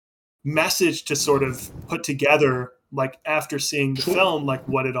message to sort of put together, like after seeing the film, like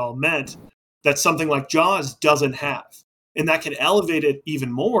what it all meant, that something like Jaws doesn't have. And that can elevate it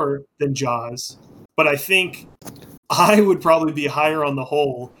even more than Jaws. But I think I would probably be higher on the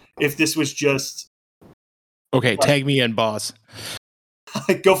whole if this was just... Okay, tag me in, boss.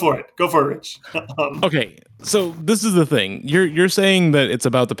 Go for it, Rich. Okay, so this is the thing. You're saying that it's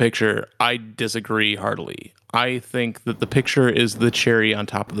about the picture. I disagree heartily. I think that the picture is the cherry on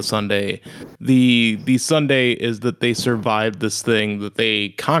top of the sundae. The sundae is that they survived this thing, that they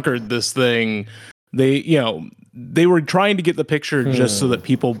conquered this thing. They were trying to get the picture just so that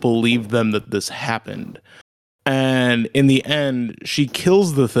people believed them that this happened. And in the end, she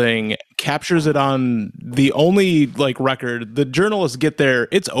kills the thing, captures it on the only record. The journalists get there,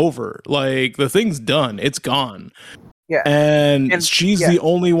 it's over. Like the thing's done, it's gone. Yeah. And she's the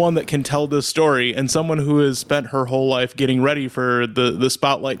only one that can tell this story, and someone who has spent her whole life getting ready for the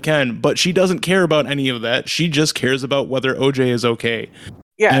spotlight can, but she doesn't care about any of that. She just cares about whether OJ is okay.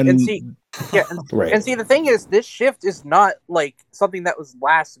 Yeah, and see, Right. and see, the thing is, this shift is not like something that was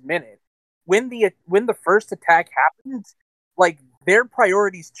last minute. When the first attack happened, like their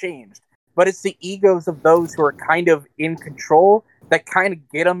priorities changed, but it's the egos of those who are kind of in control that kind of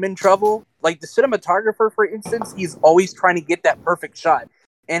get them in trouble. Like the cinematographer, for instance, he's always trying to get that perfect shot,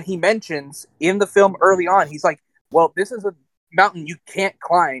 and he mentions in the film early on, he's like, "Well, this is a mountain you can't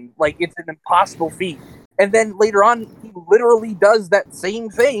climb. Like it's an impossible feat." And then later on, he literally does that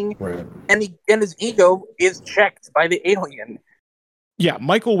same thing, Right. and his ego is checked by the alien. Yeah,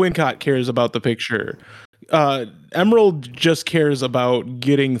 Michael Wincott cares about the picture. Emerald just cares about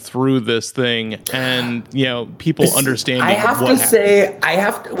getting through this thing, and people understanding. I have what to say, I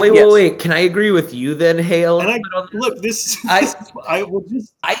have to wait. Can I agree with you then, Hale? And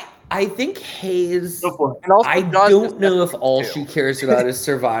I think Hayes. Go for it. And also, I Jaws don't does know that if all too. she cares about is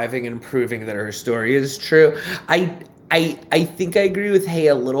surviving and proving that her story is true. I think I agree with Hay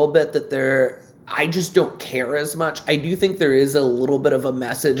a little bit that I just don't care as much. I do think there is a little bit of a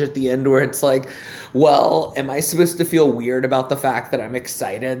message at the end where it's like, well, am I supposed to feel weird about the fact that I'm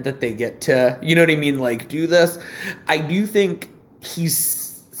excited that they get to, you know what I mean, like do this? I do think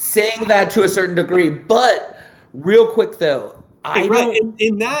he's saying that to a certain degree, but real quick though, I don't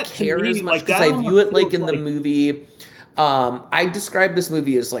in that care as much like because that I view it like feels in the movie. I describe this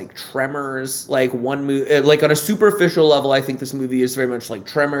movie as like Tremors, like one movie, like on a superficial level. I think this movie is very much like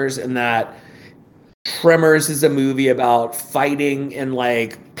Tremors, in that Tremors is a movie about fighting and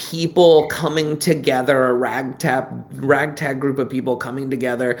like people coming together, a ragtag group of people coming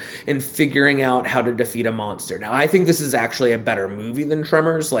together and figuring out how to defeat a monster. Now, I think this is actually a better movie than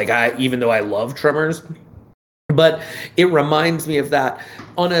Tremors. Even though I love Tremors. But it reminds me of that.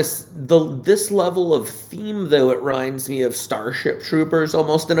 On this level of theme, though, it reminds me of Starship Troopers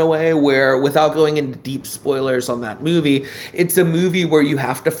almost in a way, where without going into deep spoilers on that movie, it's a movie where you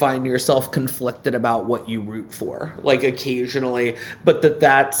have to find yourself conflicted about what you root for, like occasionally, but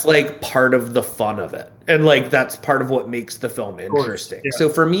that's like part of the fun of it. And like that's part of what makes the film interesting. Yeah. So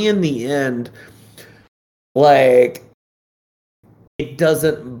for me, in the end, like, it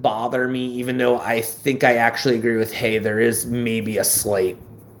doesn't bother me, even though I think I actually agree with Hay. There is maybe a slight,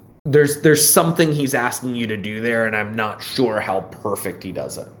 there's something he's asking you to do there, and I'm not sure how perfect he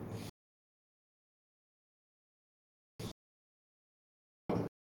does it.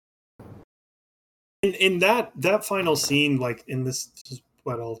 In that final scene, like in this is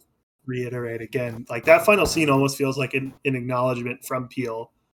what I'll reiterate again, like that final scene almost feels like an acknowledgement from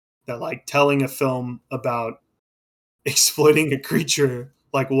Peele that like telling a film about exploiting a creature,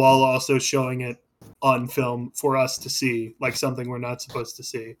 like while also showing it on film for us to see, like something we're not supposed to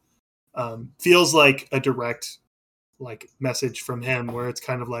see, feels like a direct like message from him, where it's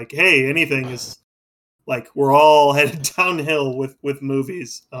kind of like, hey, anything is like, we're all headed downhill with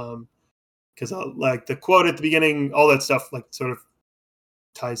movies, because like the quote at the beginning, all that stuff like sort of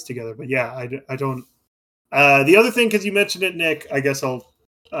ties together. But yeah, I don't. The other thing, because you mentioned it, Nick, I guess I'll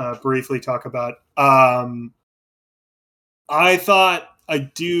briefly talk about. I thought, I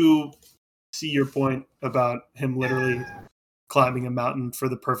do see your point about him literally climbing a mountain for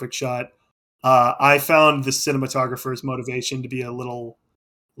the perfect shot. I found the cinematographer's motivation to be a little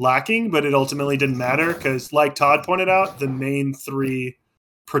lacking, but it ultimately didn't matter because, like Todd pointed out, the main three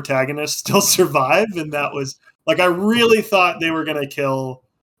protagonists still survive, and that was like, I really thought they were going to kill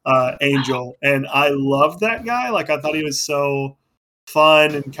Angel, and I loved that guy. Like, I thought he was so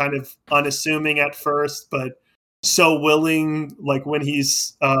fun and kind of unassuming at first, but so willing, like when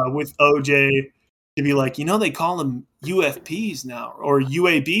he's with OJ, to be like, they call them UFPs now, or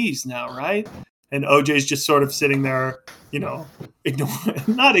UABs now, right? And OJ's just sort of sitting there,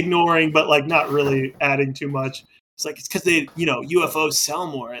 not ignoring, but like not really adding too much. It's like, it's because they, UFOs sell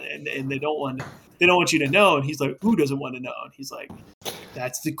more, and they don't want you to know. And he's like, who doesn't want to know? And he's like,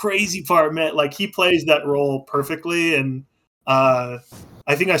 that's the crazy part, man. Like, he plays that role perfectly, and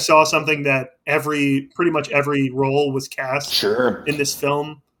I think I saw something that pretty much every role was cast in this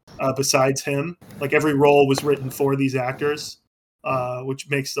film besides him. Like, every role was written for these actors, which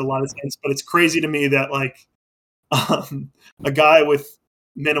makes a lot of sense. But it's crazy to me that like a guy with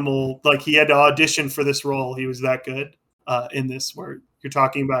minimal, like, he had to audition for this role. He was that good in this, where you're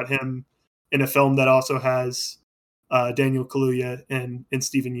talking about him in a film that also has Daniel Kaluuya and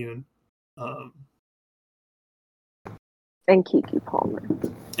Stephen Yeun. And Keke Palmer.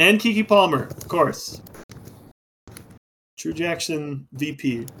 And Keke Palmer, of course. True Jackson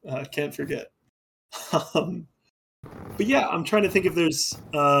VP, can't forget. But yeah, I'm trying to think if there's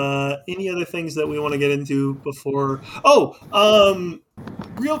any other things that we want to get into before. Oh,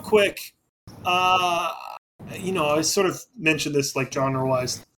 real quick, I sort of mentioned this like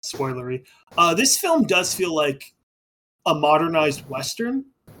genre-wise, spoilery. This film does feel like a modernized Western.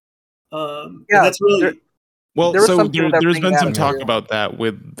 That's really well. There was So some people that there's bring been that some up talk too. about that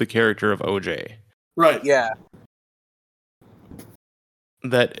with the character of OJ. right. Yeah.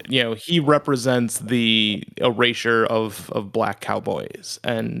 That he represents the erasure of black cowboys,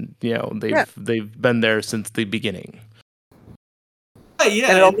 and they've been there since the beginning. Yeah,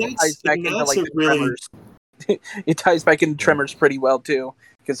 And it also that's, ties back and into that's like a the really Tremors. It ties back into Tremors pretty well too,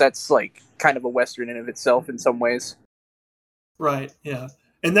 because that's like kind of a Western in of itself in some ways. right. Yeah,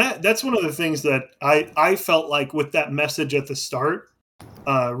 and that's one of the things that I felt like with that message at the start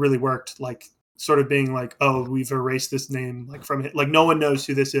really worked. Like sort of being like, oh, we've erased this name like from it, like no one knows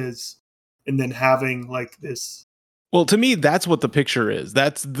who this is, and then having like this. Well, to me, that's what the picture is.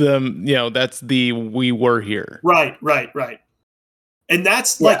 That's the we were here. Right. And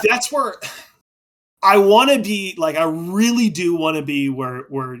that's like that's where I want to be. Like I really do want to be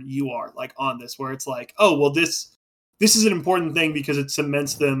where you are, like on this, where it's like, oh well, this is an important thing because it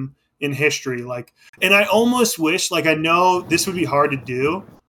cements them in history. Like, and I almost wish, like I know this would be hard to do,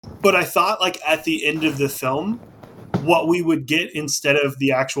 but I thought like at the end of the film, what we would get instead of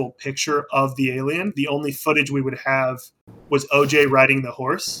the actual picture of the alien, the only footage we would have was OJ riding the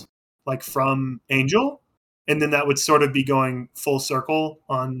horse, like from Angel. And then that would sort of be going full circle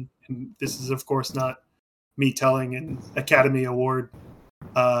on, and this is of course not me telling an Academy Award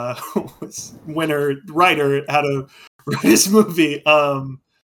winner writer how to write this movie.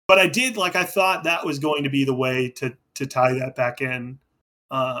 But I did, like, I thought that was going to be the way to tie that back in.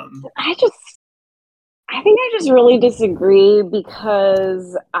 I think I just really disagree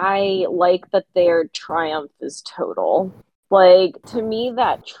because I like that their triumph is total. Like, to me,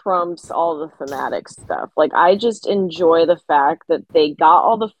 that trumps all the thematic stuff. Like, I just enjoy the fact that they got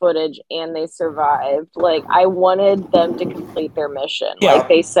all the footage and they survived. Like, I wanted them to complete their mission. Yeah. Like,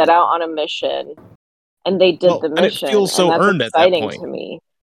 they set out on a mission and they did the and it mission. feels so and that's earned at that exciting point. to me.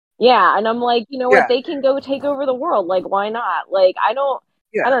 Yeah, and I'm like, you know what? Yeah. They can go take over the world. Like, why not? Like, I don't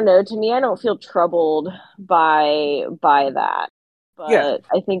know. To me, I don't feel troubled by that. But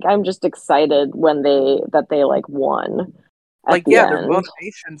I think I'm just excited when they like won. Like, their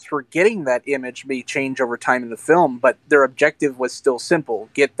motivations for getting that image may change over time in the film, but their objective was still simple: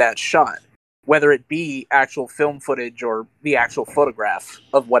 get that shot, whether it be actual film footage or the actual photograph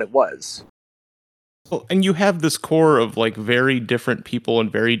of what it was. Well, and you have this core of like very different people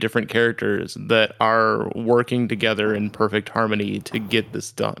and very different characters that are working together in perfect harmony to get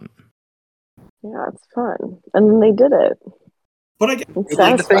this done. Yeah, it's fun, and then they did it. But it's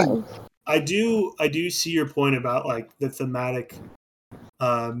satisfying. I do see your point about like the thematic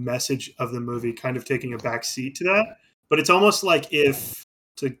message of the movie kind of taking a back seat to that. But it's almost like if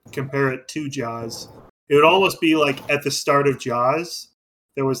to compare it to Jaws, it would almost be like at the start of Jaws,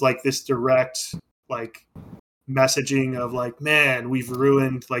 there was like this direct like messaging of like, man, we've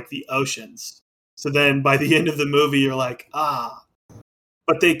ruined like the oceans. So then by the end of the movie, you're like,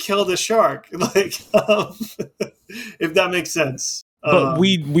 but they killed a shark. Like, if that makes sense. But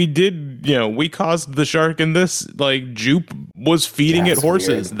we did, we caused the shark in this. Like, Jupe was feeding it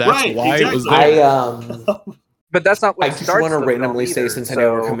horses. Weird. That's why it was there. But that's not what I just want to randomly say, since I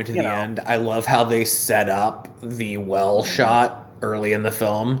know we're coming to the end, I love how they set up the well shot early in the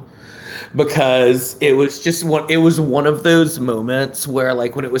film, because it was one of those moments where,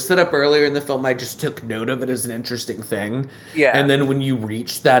 like, when it was set up earlier in the film, I just took note of it as an interesting thing. Yeah. And then when you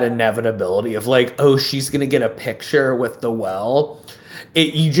reach that inevitability of like, oh, she's gonna get a picture with the well,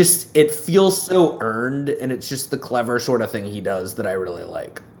 it feels so earned, and it's just the clever sort of thing he does that I really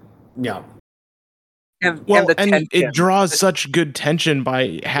like. Yeah. And it draws such good tension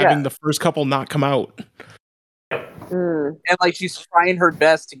by having the first couple not come out. And like, she's trying her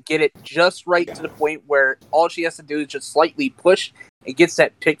best to get it just right to the point where all she has to do is just slightly push and gets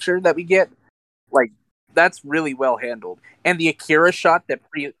that picture that we get. Like, that's really well handled. And the Akira shot that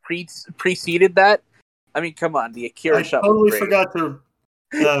preceded that, I mean, come on, the Akira shot. I totally forgot to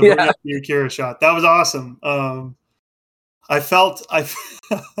bring up the Akira shot. That was awesome. That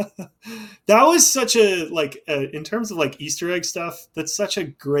was such a like in terms of like Easter egg stuff. That's such a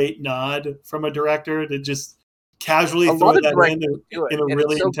great nod from a director to just casually throw that in a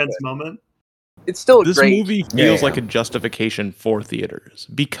really intense moment. It's still this great. movie feels like a justification for theaters,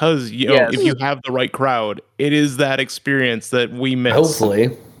 because if you have the right crowd, it is that experience that we miss.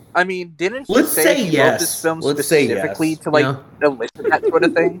 Hopefully. I mean, didn't he say he wrote this film specifically to like elicit that sort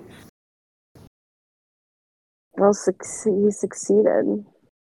of thing? Well, he succeeded.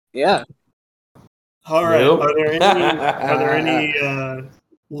 Yeah. All right. Nope. Are there any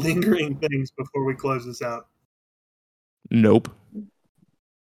lingering things before we close this out? Nope.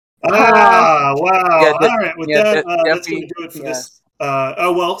 Wow. Yeah, All right. With that, that's Jeffy, going to do it for this.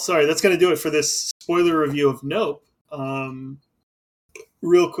 That's going to do it for this spoiler review of Nope.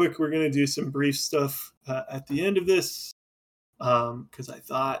 Real quick, we're going to do some brief stuff at the end of this because I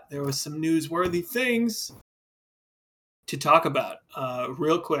thought there was some newsworthy things to talk about.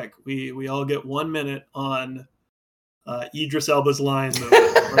 Real quick, we all get 1 minute on Idris Elba's Lion movie.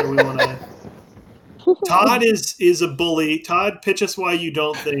 Where do we want to? Todd is a bully. Todd, pitch us why you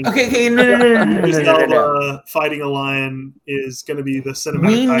don't think Idris Elba fighting a lion is going to be the cinematic.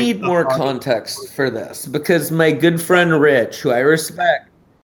 We need more context for this because my good friend Rich, who I respect.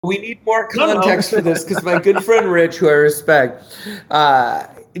 We need more context for this because my good friend Rich, who I respect,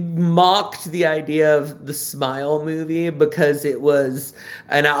 mocked the idea of the Smile movie because it was,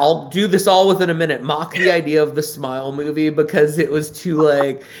 and I'll do this all within a minute, mock the idea of the Smile movie because it was too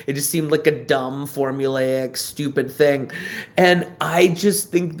it just seemed like a dumb, formulaic, stupid thing. And I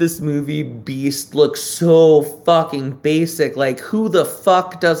just think this movie Beast looks so fucking basic. Like, who the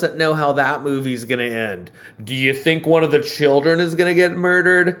fuck doesn't know how that movie's gonna end? Do you think one of the children is gonna get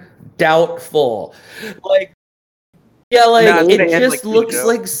murdered? Doubtful. It just looks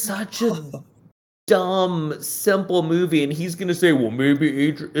like such a dumb, simple movie, and he's gonna say, well, maybe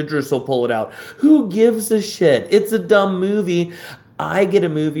Idris will pull it out. Who gives a shit? It's a dumb movie. I get a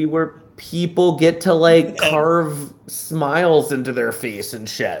movie where people get to carve smiles into their face and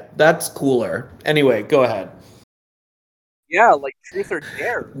shit. That's cooler. Anyway, go ahead. Yeah, like Truth or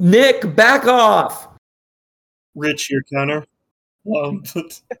Dare. Nick, back off. Rich, your counter.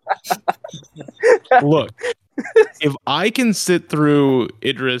 Look, if I can sit through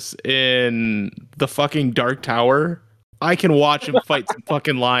Idris in the fucking Dark Tower, I can watch him fight some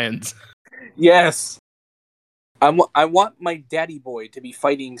fucking lions. Yes. I want my daddy boy to be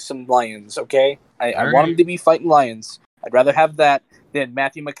fighting some lions, okay? I want him to be fighting lions. I'd rather have that than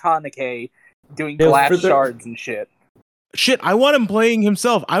Matthew McConaughey doing glass shards and shit. Shit, I want him playing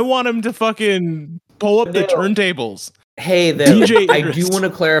himself. I want him to fucking pull up the turntables. Hey, though, I do want to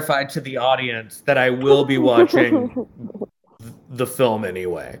clarify to the audience that I will be watching the film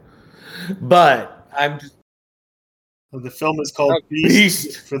anyway. But I'm just... The film is called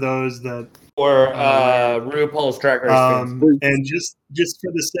Beast for those that... Or RuPaul's Drag Race fans. And just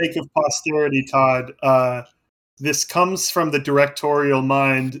for the sake of posterity, Todd, this comes from the directorial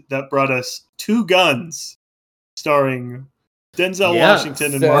mind that brought us Two Guns, starring Denzel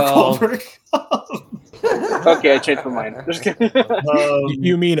Washington and Mark Wahlberg. Okay, I changed my mind. Just kidding.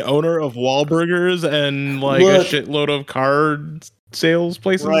 You mean owner of Wahlburgers and a shitload of card sales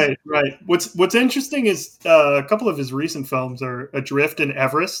places? Right. What's interesting is a couple of his recent films are Adrift and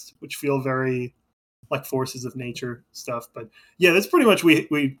Everest, which feel very like forces of nature stuff. But yeah, that's pretty much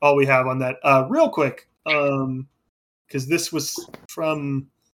we all we have on that. Real quick, because this was from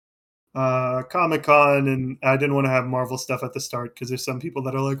Comic-Con, and I didn't want to have Marvel stuff at the start because there's some people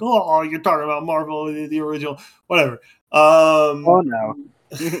that are like, oh, you're talking about Marvel, the original, whatever. Oh no.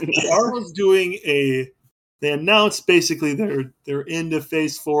 Marvel's doing they announced basically they're into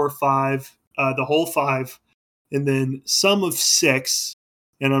phase 4, 5, the whole 5, and then some of 6.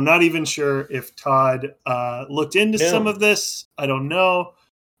 And I'm not even sure if Todd looked into some of this. I don't know.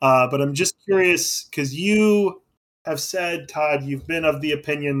 But I'm just curious because you have said, Todd, you've been of the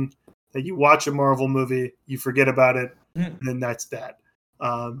opinion that you watch a Marvel movie, you forget about it, and then that's that,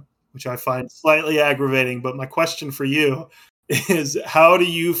 which I find slightly aggravating. But my question for you is, how do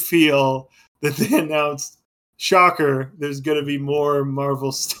you feel that they announced, shocker, there's going to be more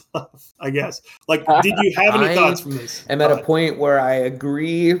Marvel stuff, I guess? Did you have any thoughts from this? I'm at a point where I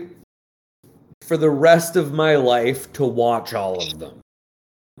agree for the rest of my life to watch all of them.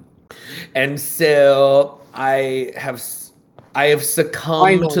 And so I have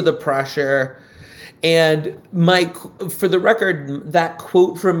succumbed to the pressure. And for the record, that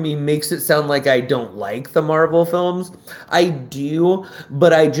quote from me makes it sound like I don't like the Marvel films. I do,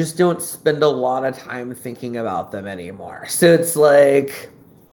 but I just don't spend a lot of time thinking about them anymore. So it's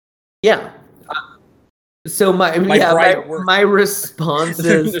So my response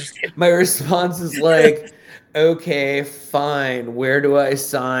is okay, fine. Where do I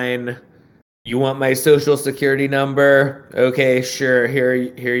sign? You want my social security number? Okay, sure. Here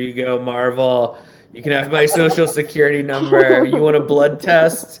you go, Marvel. You can have my social security number. You want a blood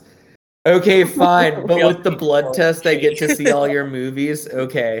test? Okay, fine. But with the blood test, I get to see all your movies.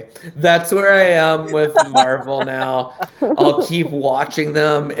 Okay. That's where I am with Marvel now. I'll keep watching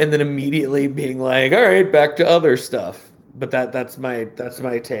them and then immediately being like, all right, back to other stuff. But that's my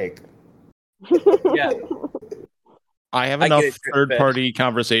take. Yeah. I have enough third-party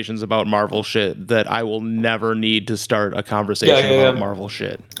conversations about Marvel shit that I will never need to start a conversation about Marvel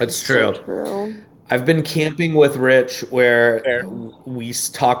shit. That's true. So true. I've been camping with Rich where we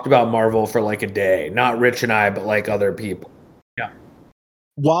talked about Marvel for like a day. Not Rich and I, but like other people. Yeah.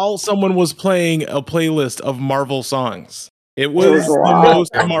 While someone was playing a playlist of Marvel songs. It was the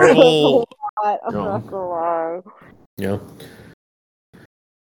most Marvel. I'm not gonna lie. Yeah.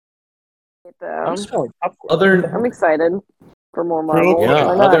 I'm smelling popcorn. I'm excited for more Marvel.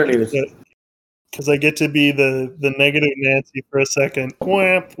 Other news. Because I get to be the negative Nancy for a second.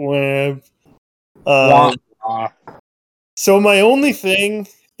 Whap, whap. So my only thing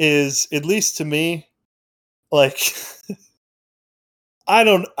is, at least to me, like, I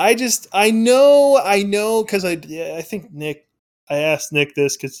know, because I think I asked Nick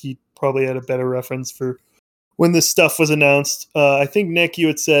this because he probably had a better reference for when this stuff was announced. I think, Nick, you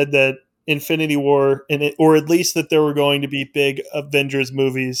had said that Infinity War, or at least that there were going to be big Avengers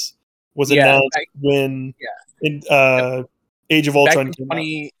movies, was announced when Age of Ultron came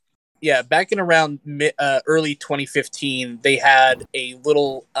out. Yeah, back in around early 2015, they had a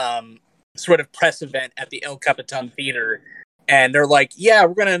little sort of press event at the El Capitan Theater, and they're like, "Yeah,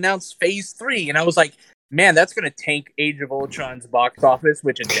 we're going to announce Phase 3," and I was like, "Man, that's going to tank Age of Ultron's box office,"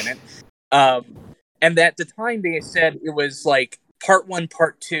 which it didn't. And at the time, they said it was like Part 1,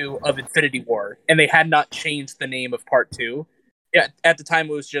 Part 2 of Infinity War, and they had not changed the name of Part 2. Yeah, at the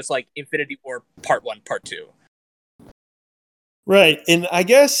time, it was just like Infinity War Part 1, Part 2. Right, and I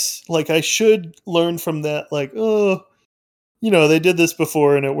guess, like, I should learn from that, like, they did this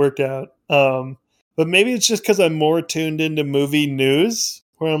before and it worked out. But maybe it's just because I'm more tuned into movie news,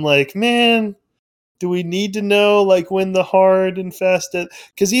 where I'm like, man, do we need to know, like, when the hard and fast...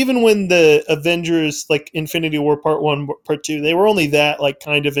 Because even when the Avengers, like, Infinity War Part 1, Part 2, they were only that, like,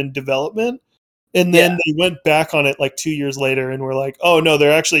 kind of in development. And then they went back on it, like, 2 years later and were like, oh, no,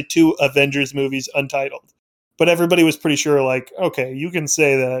 there are actually 2 Avengers movies untitled. But everybody was pretty sure, like, okay, you can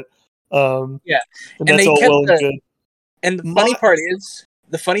say that. And that's all well and good. And the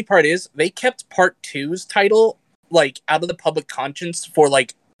funny part is, they kept Part 2's title, like, out of the public conscience for,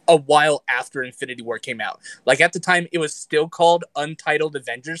 like, a while after Infinity War came out. Like, at the time, it was still called Untitled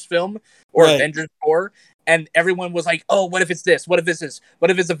Avengers Film, or Avengers 4, and everyone was like, oh, what if it's this? What if this is?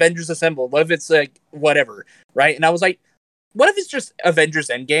 What if it's Avengers Assemble? What if it's, like, whatever, right? And I was like, what if it's just Avengers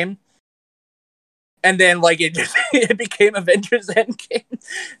Endgame? And then, like, it became Avengers Endgame.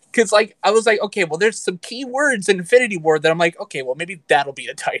 Because, like, I was like, okay, well, there's some key words in Infinity War that I'm like, okay, well, maybe that'll be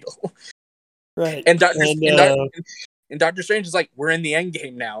the title. Right. And Doctor Strange is like, we're in the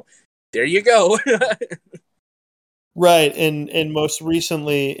Endgame now. There you go. Right. And most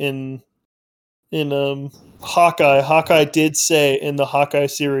recently in Hawkeye did say in the Hawkeye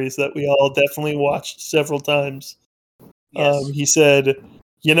series that we all definitely watched several times. Yes. He said,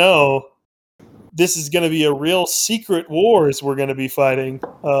 this is going to be a real secret wars we're going to be fighting.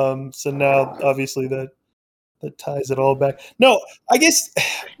 So now, obviously, that ties it all back. No, I guess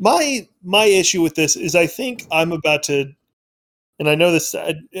my issue with this is I think I'm about to, and I know this,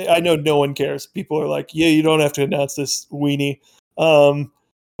 I know no one cares. People are like, yeah, you don't have to announce this, weenie.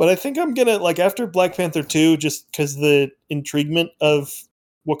 But I think I'm going to, like, after Black Panther 2, just because the intriguement of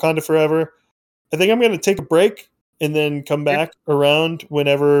Wakanda Forever, I think I'm going to take a break and then come back around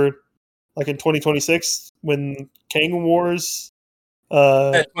whenever... Like in 2026, when Kang Wars,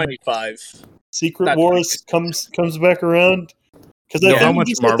 25 Secret Wars comes back around, because I think how much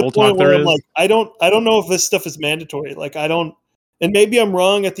Marvel talk there is. Like, I don't know if this stuff is mandatory. Like, I don't, and maybe I'm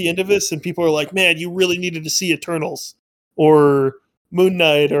wrong at the end of this, and people are like, "Man, you really needed to see Eternals or Moon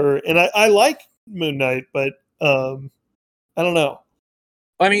Knight," and I like Moon Knight, but I don't know.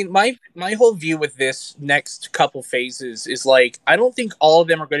 I mean, my whole view with this next couple phases is, like, I don't think all of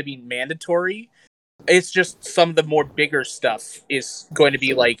them are going to be mandatory. It's just some of the more bigger stuff is going to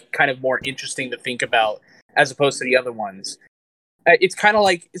be, like, kind of more interesting to think about as opposed to the other ones. It's kind of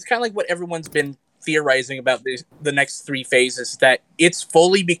like what everyone's been theorizing about the next 3 phases, that it's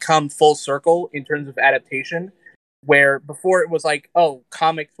fully become full circle in terms of adaptation, where before it was like, oh,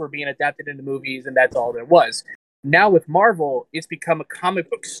 comics were being adapted into movies and that's all there was. Now with Marvel, it's become a comic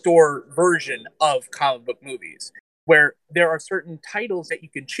book store version of comic book movies, where there are certain titles that you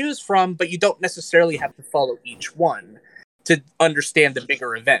can choose from, but you don't necessarily have to follow each one. to understand the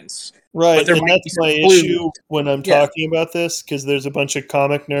bigger events. Right, there and might that's be my some clues. issue when I'm Yeah. talking about this, because there's a bunch of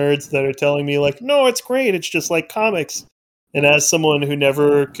comic nerds that are telling me, like, no, it's great, it's just like comics. And as someone who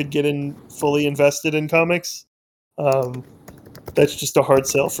never could get in fully invested in comics, that's just a hard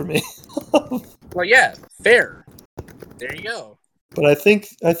sell for me. Well, yeah, fair. There you go. But I think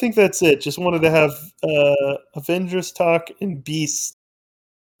that's it. Just wanted to have Avengers talk and Beast.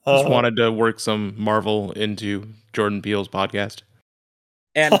 Just wanted to work some Marvel into Jordan Peele's podcast.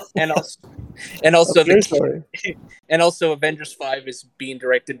 And also very sorry. and also Avengers 5 is being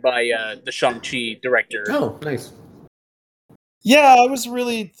directed by the Shang-Chi director. Oh, nice. Yeah, I was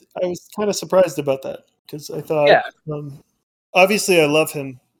kind of surprised about that, because I thought, obviously I love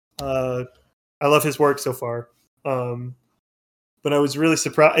him. I love his work so far. But I was really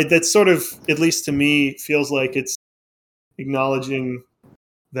surprised. That sort of, at least to me, feels like it's acknowledging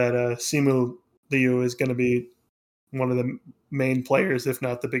that Simu Liu is going to be one of the main players, if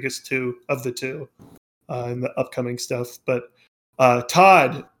not the biggest two of the two, in the upcoming stuff. But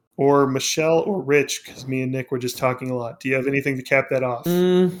Todd or Michelle or Rich, because me and Nick were just talking a lot. Do you have anything to cap that off?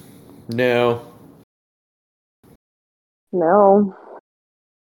 No. No.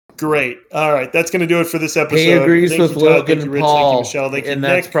 Great. All right, that's going to do it for this episode. He agrees thank with you, Todd. Logan Thank you, and Rich. Paul, Thank you, Michelle. Thank you, and Nick.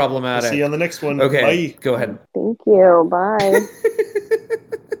 that's problematic. We'll see you on the next one. Okay, Bye. go ahead. Thank you. Bye.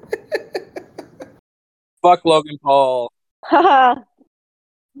 Fuck Logan Paul. Haha.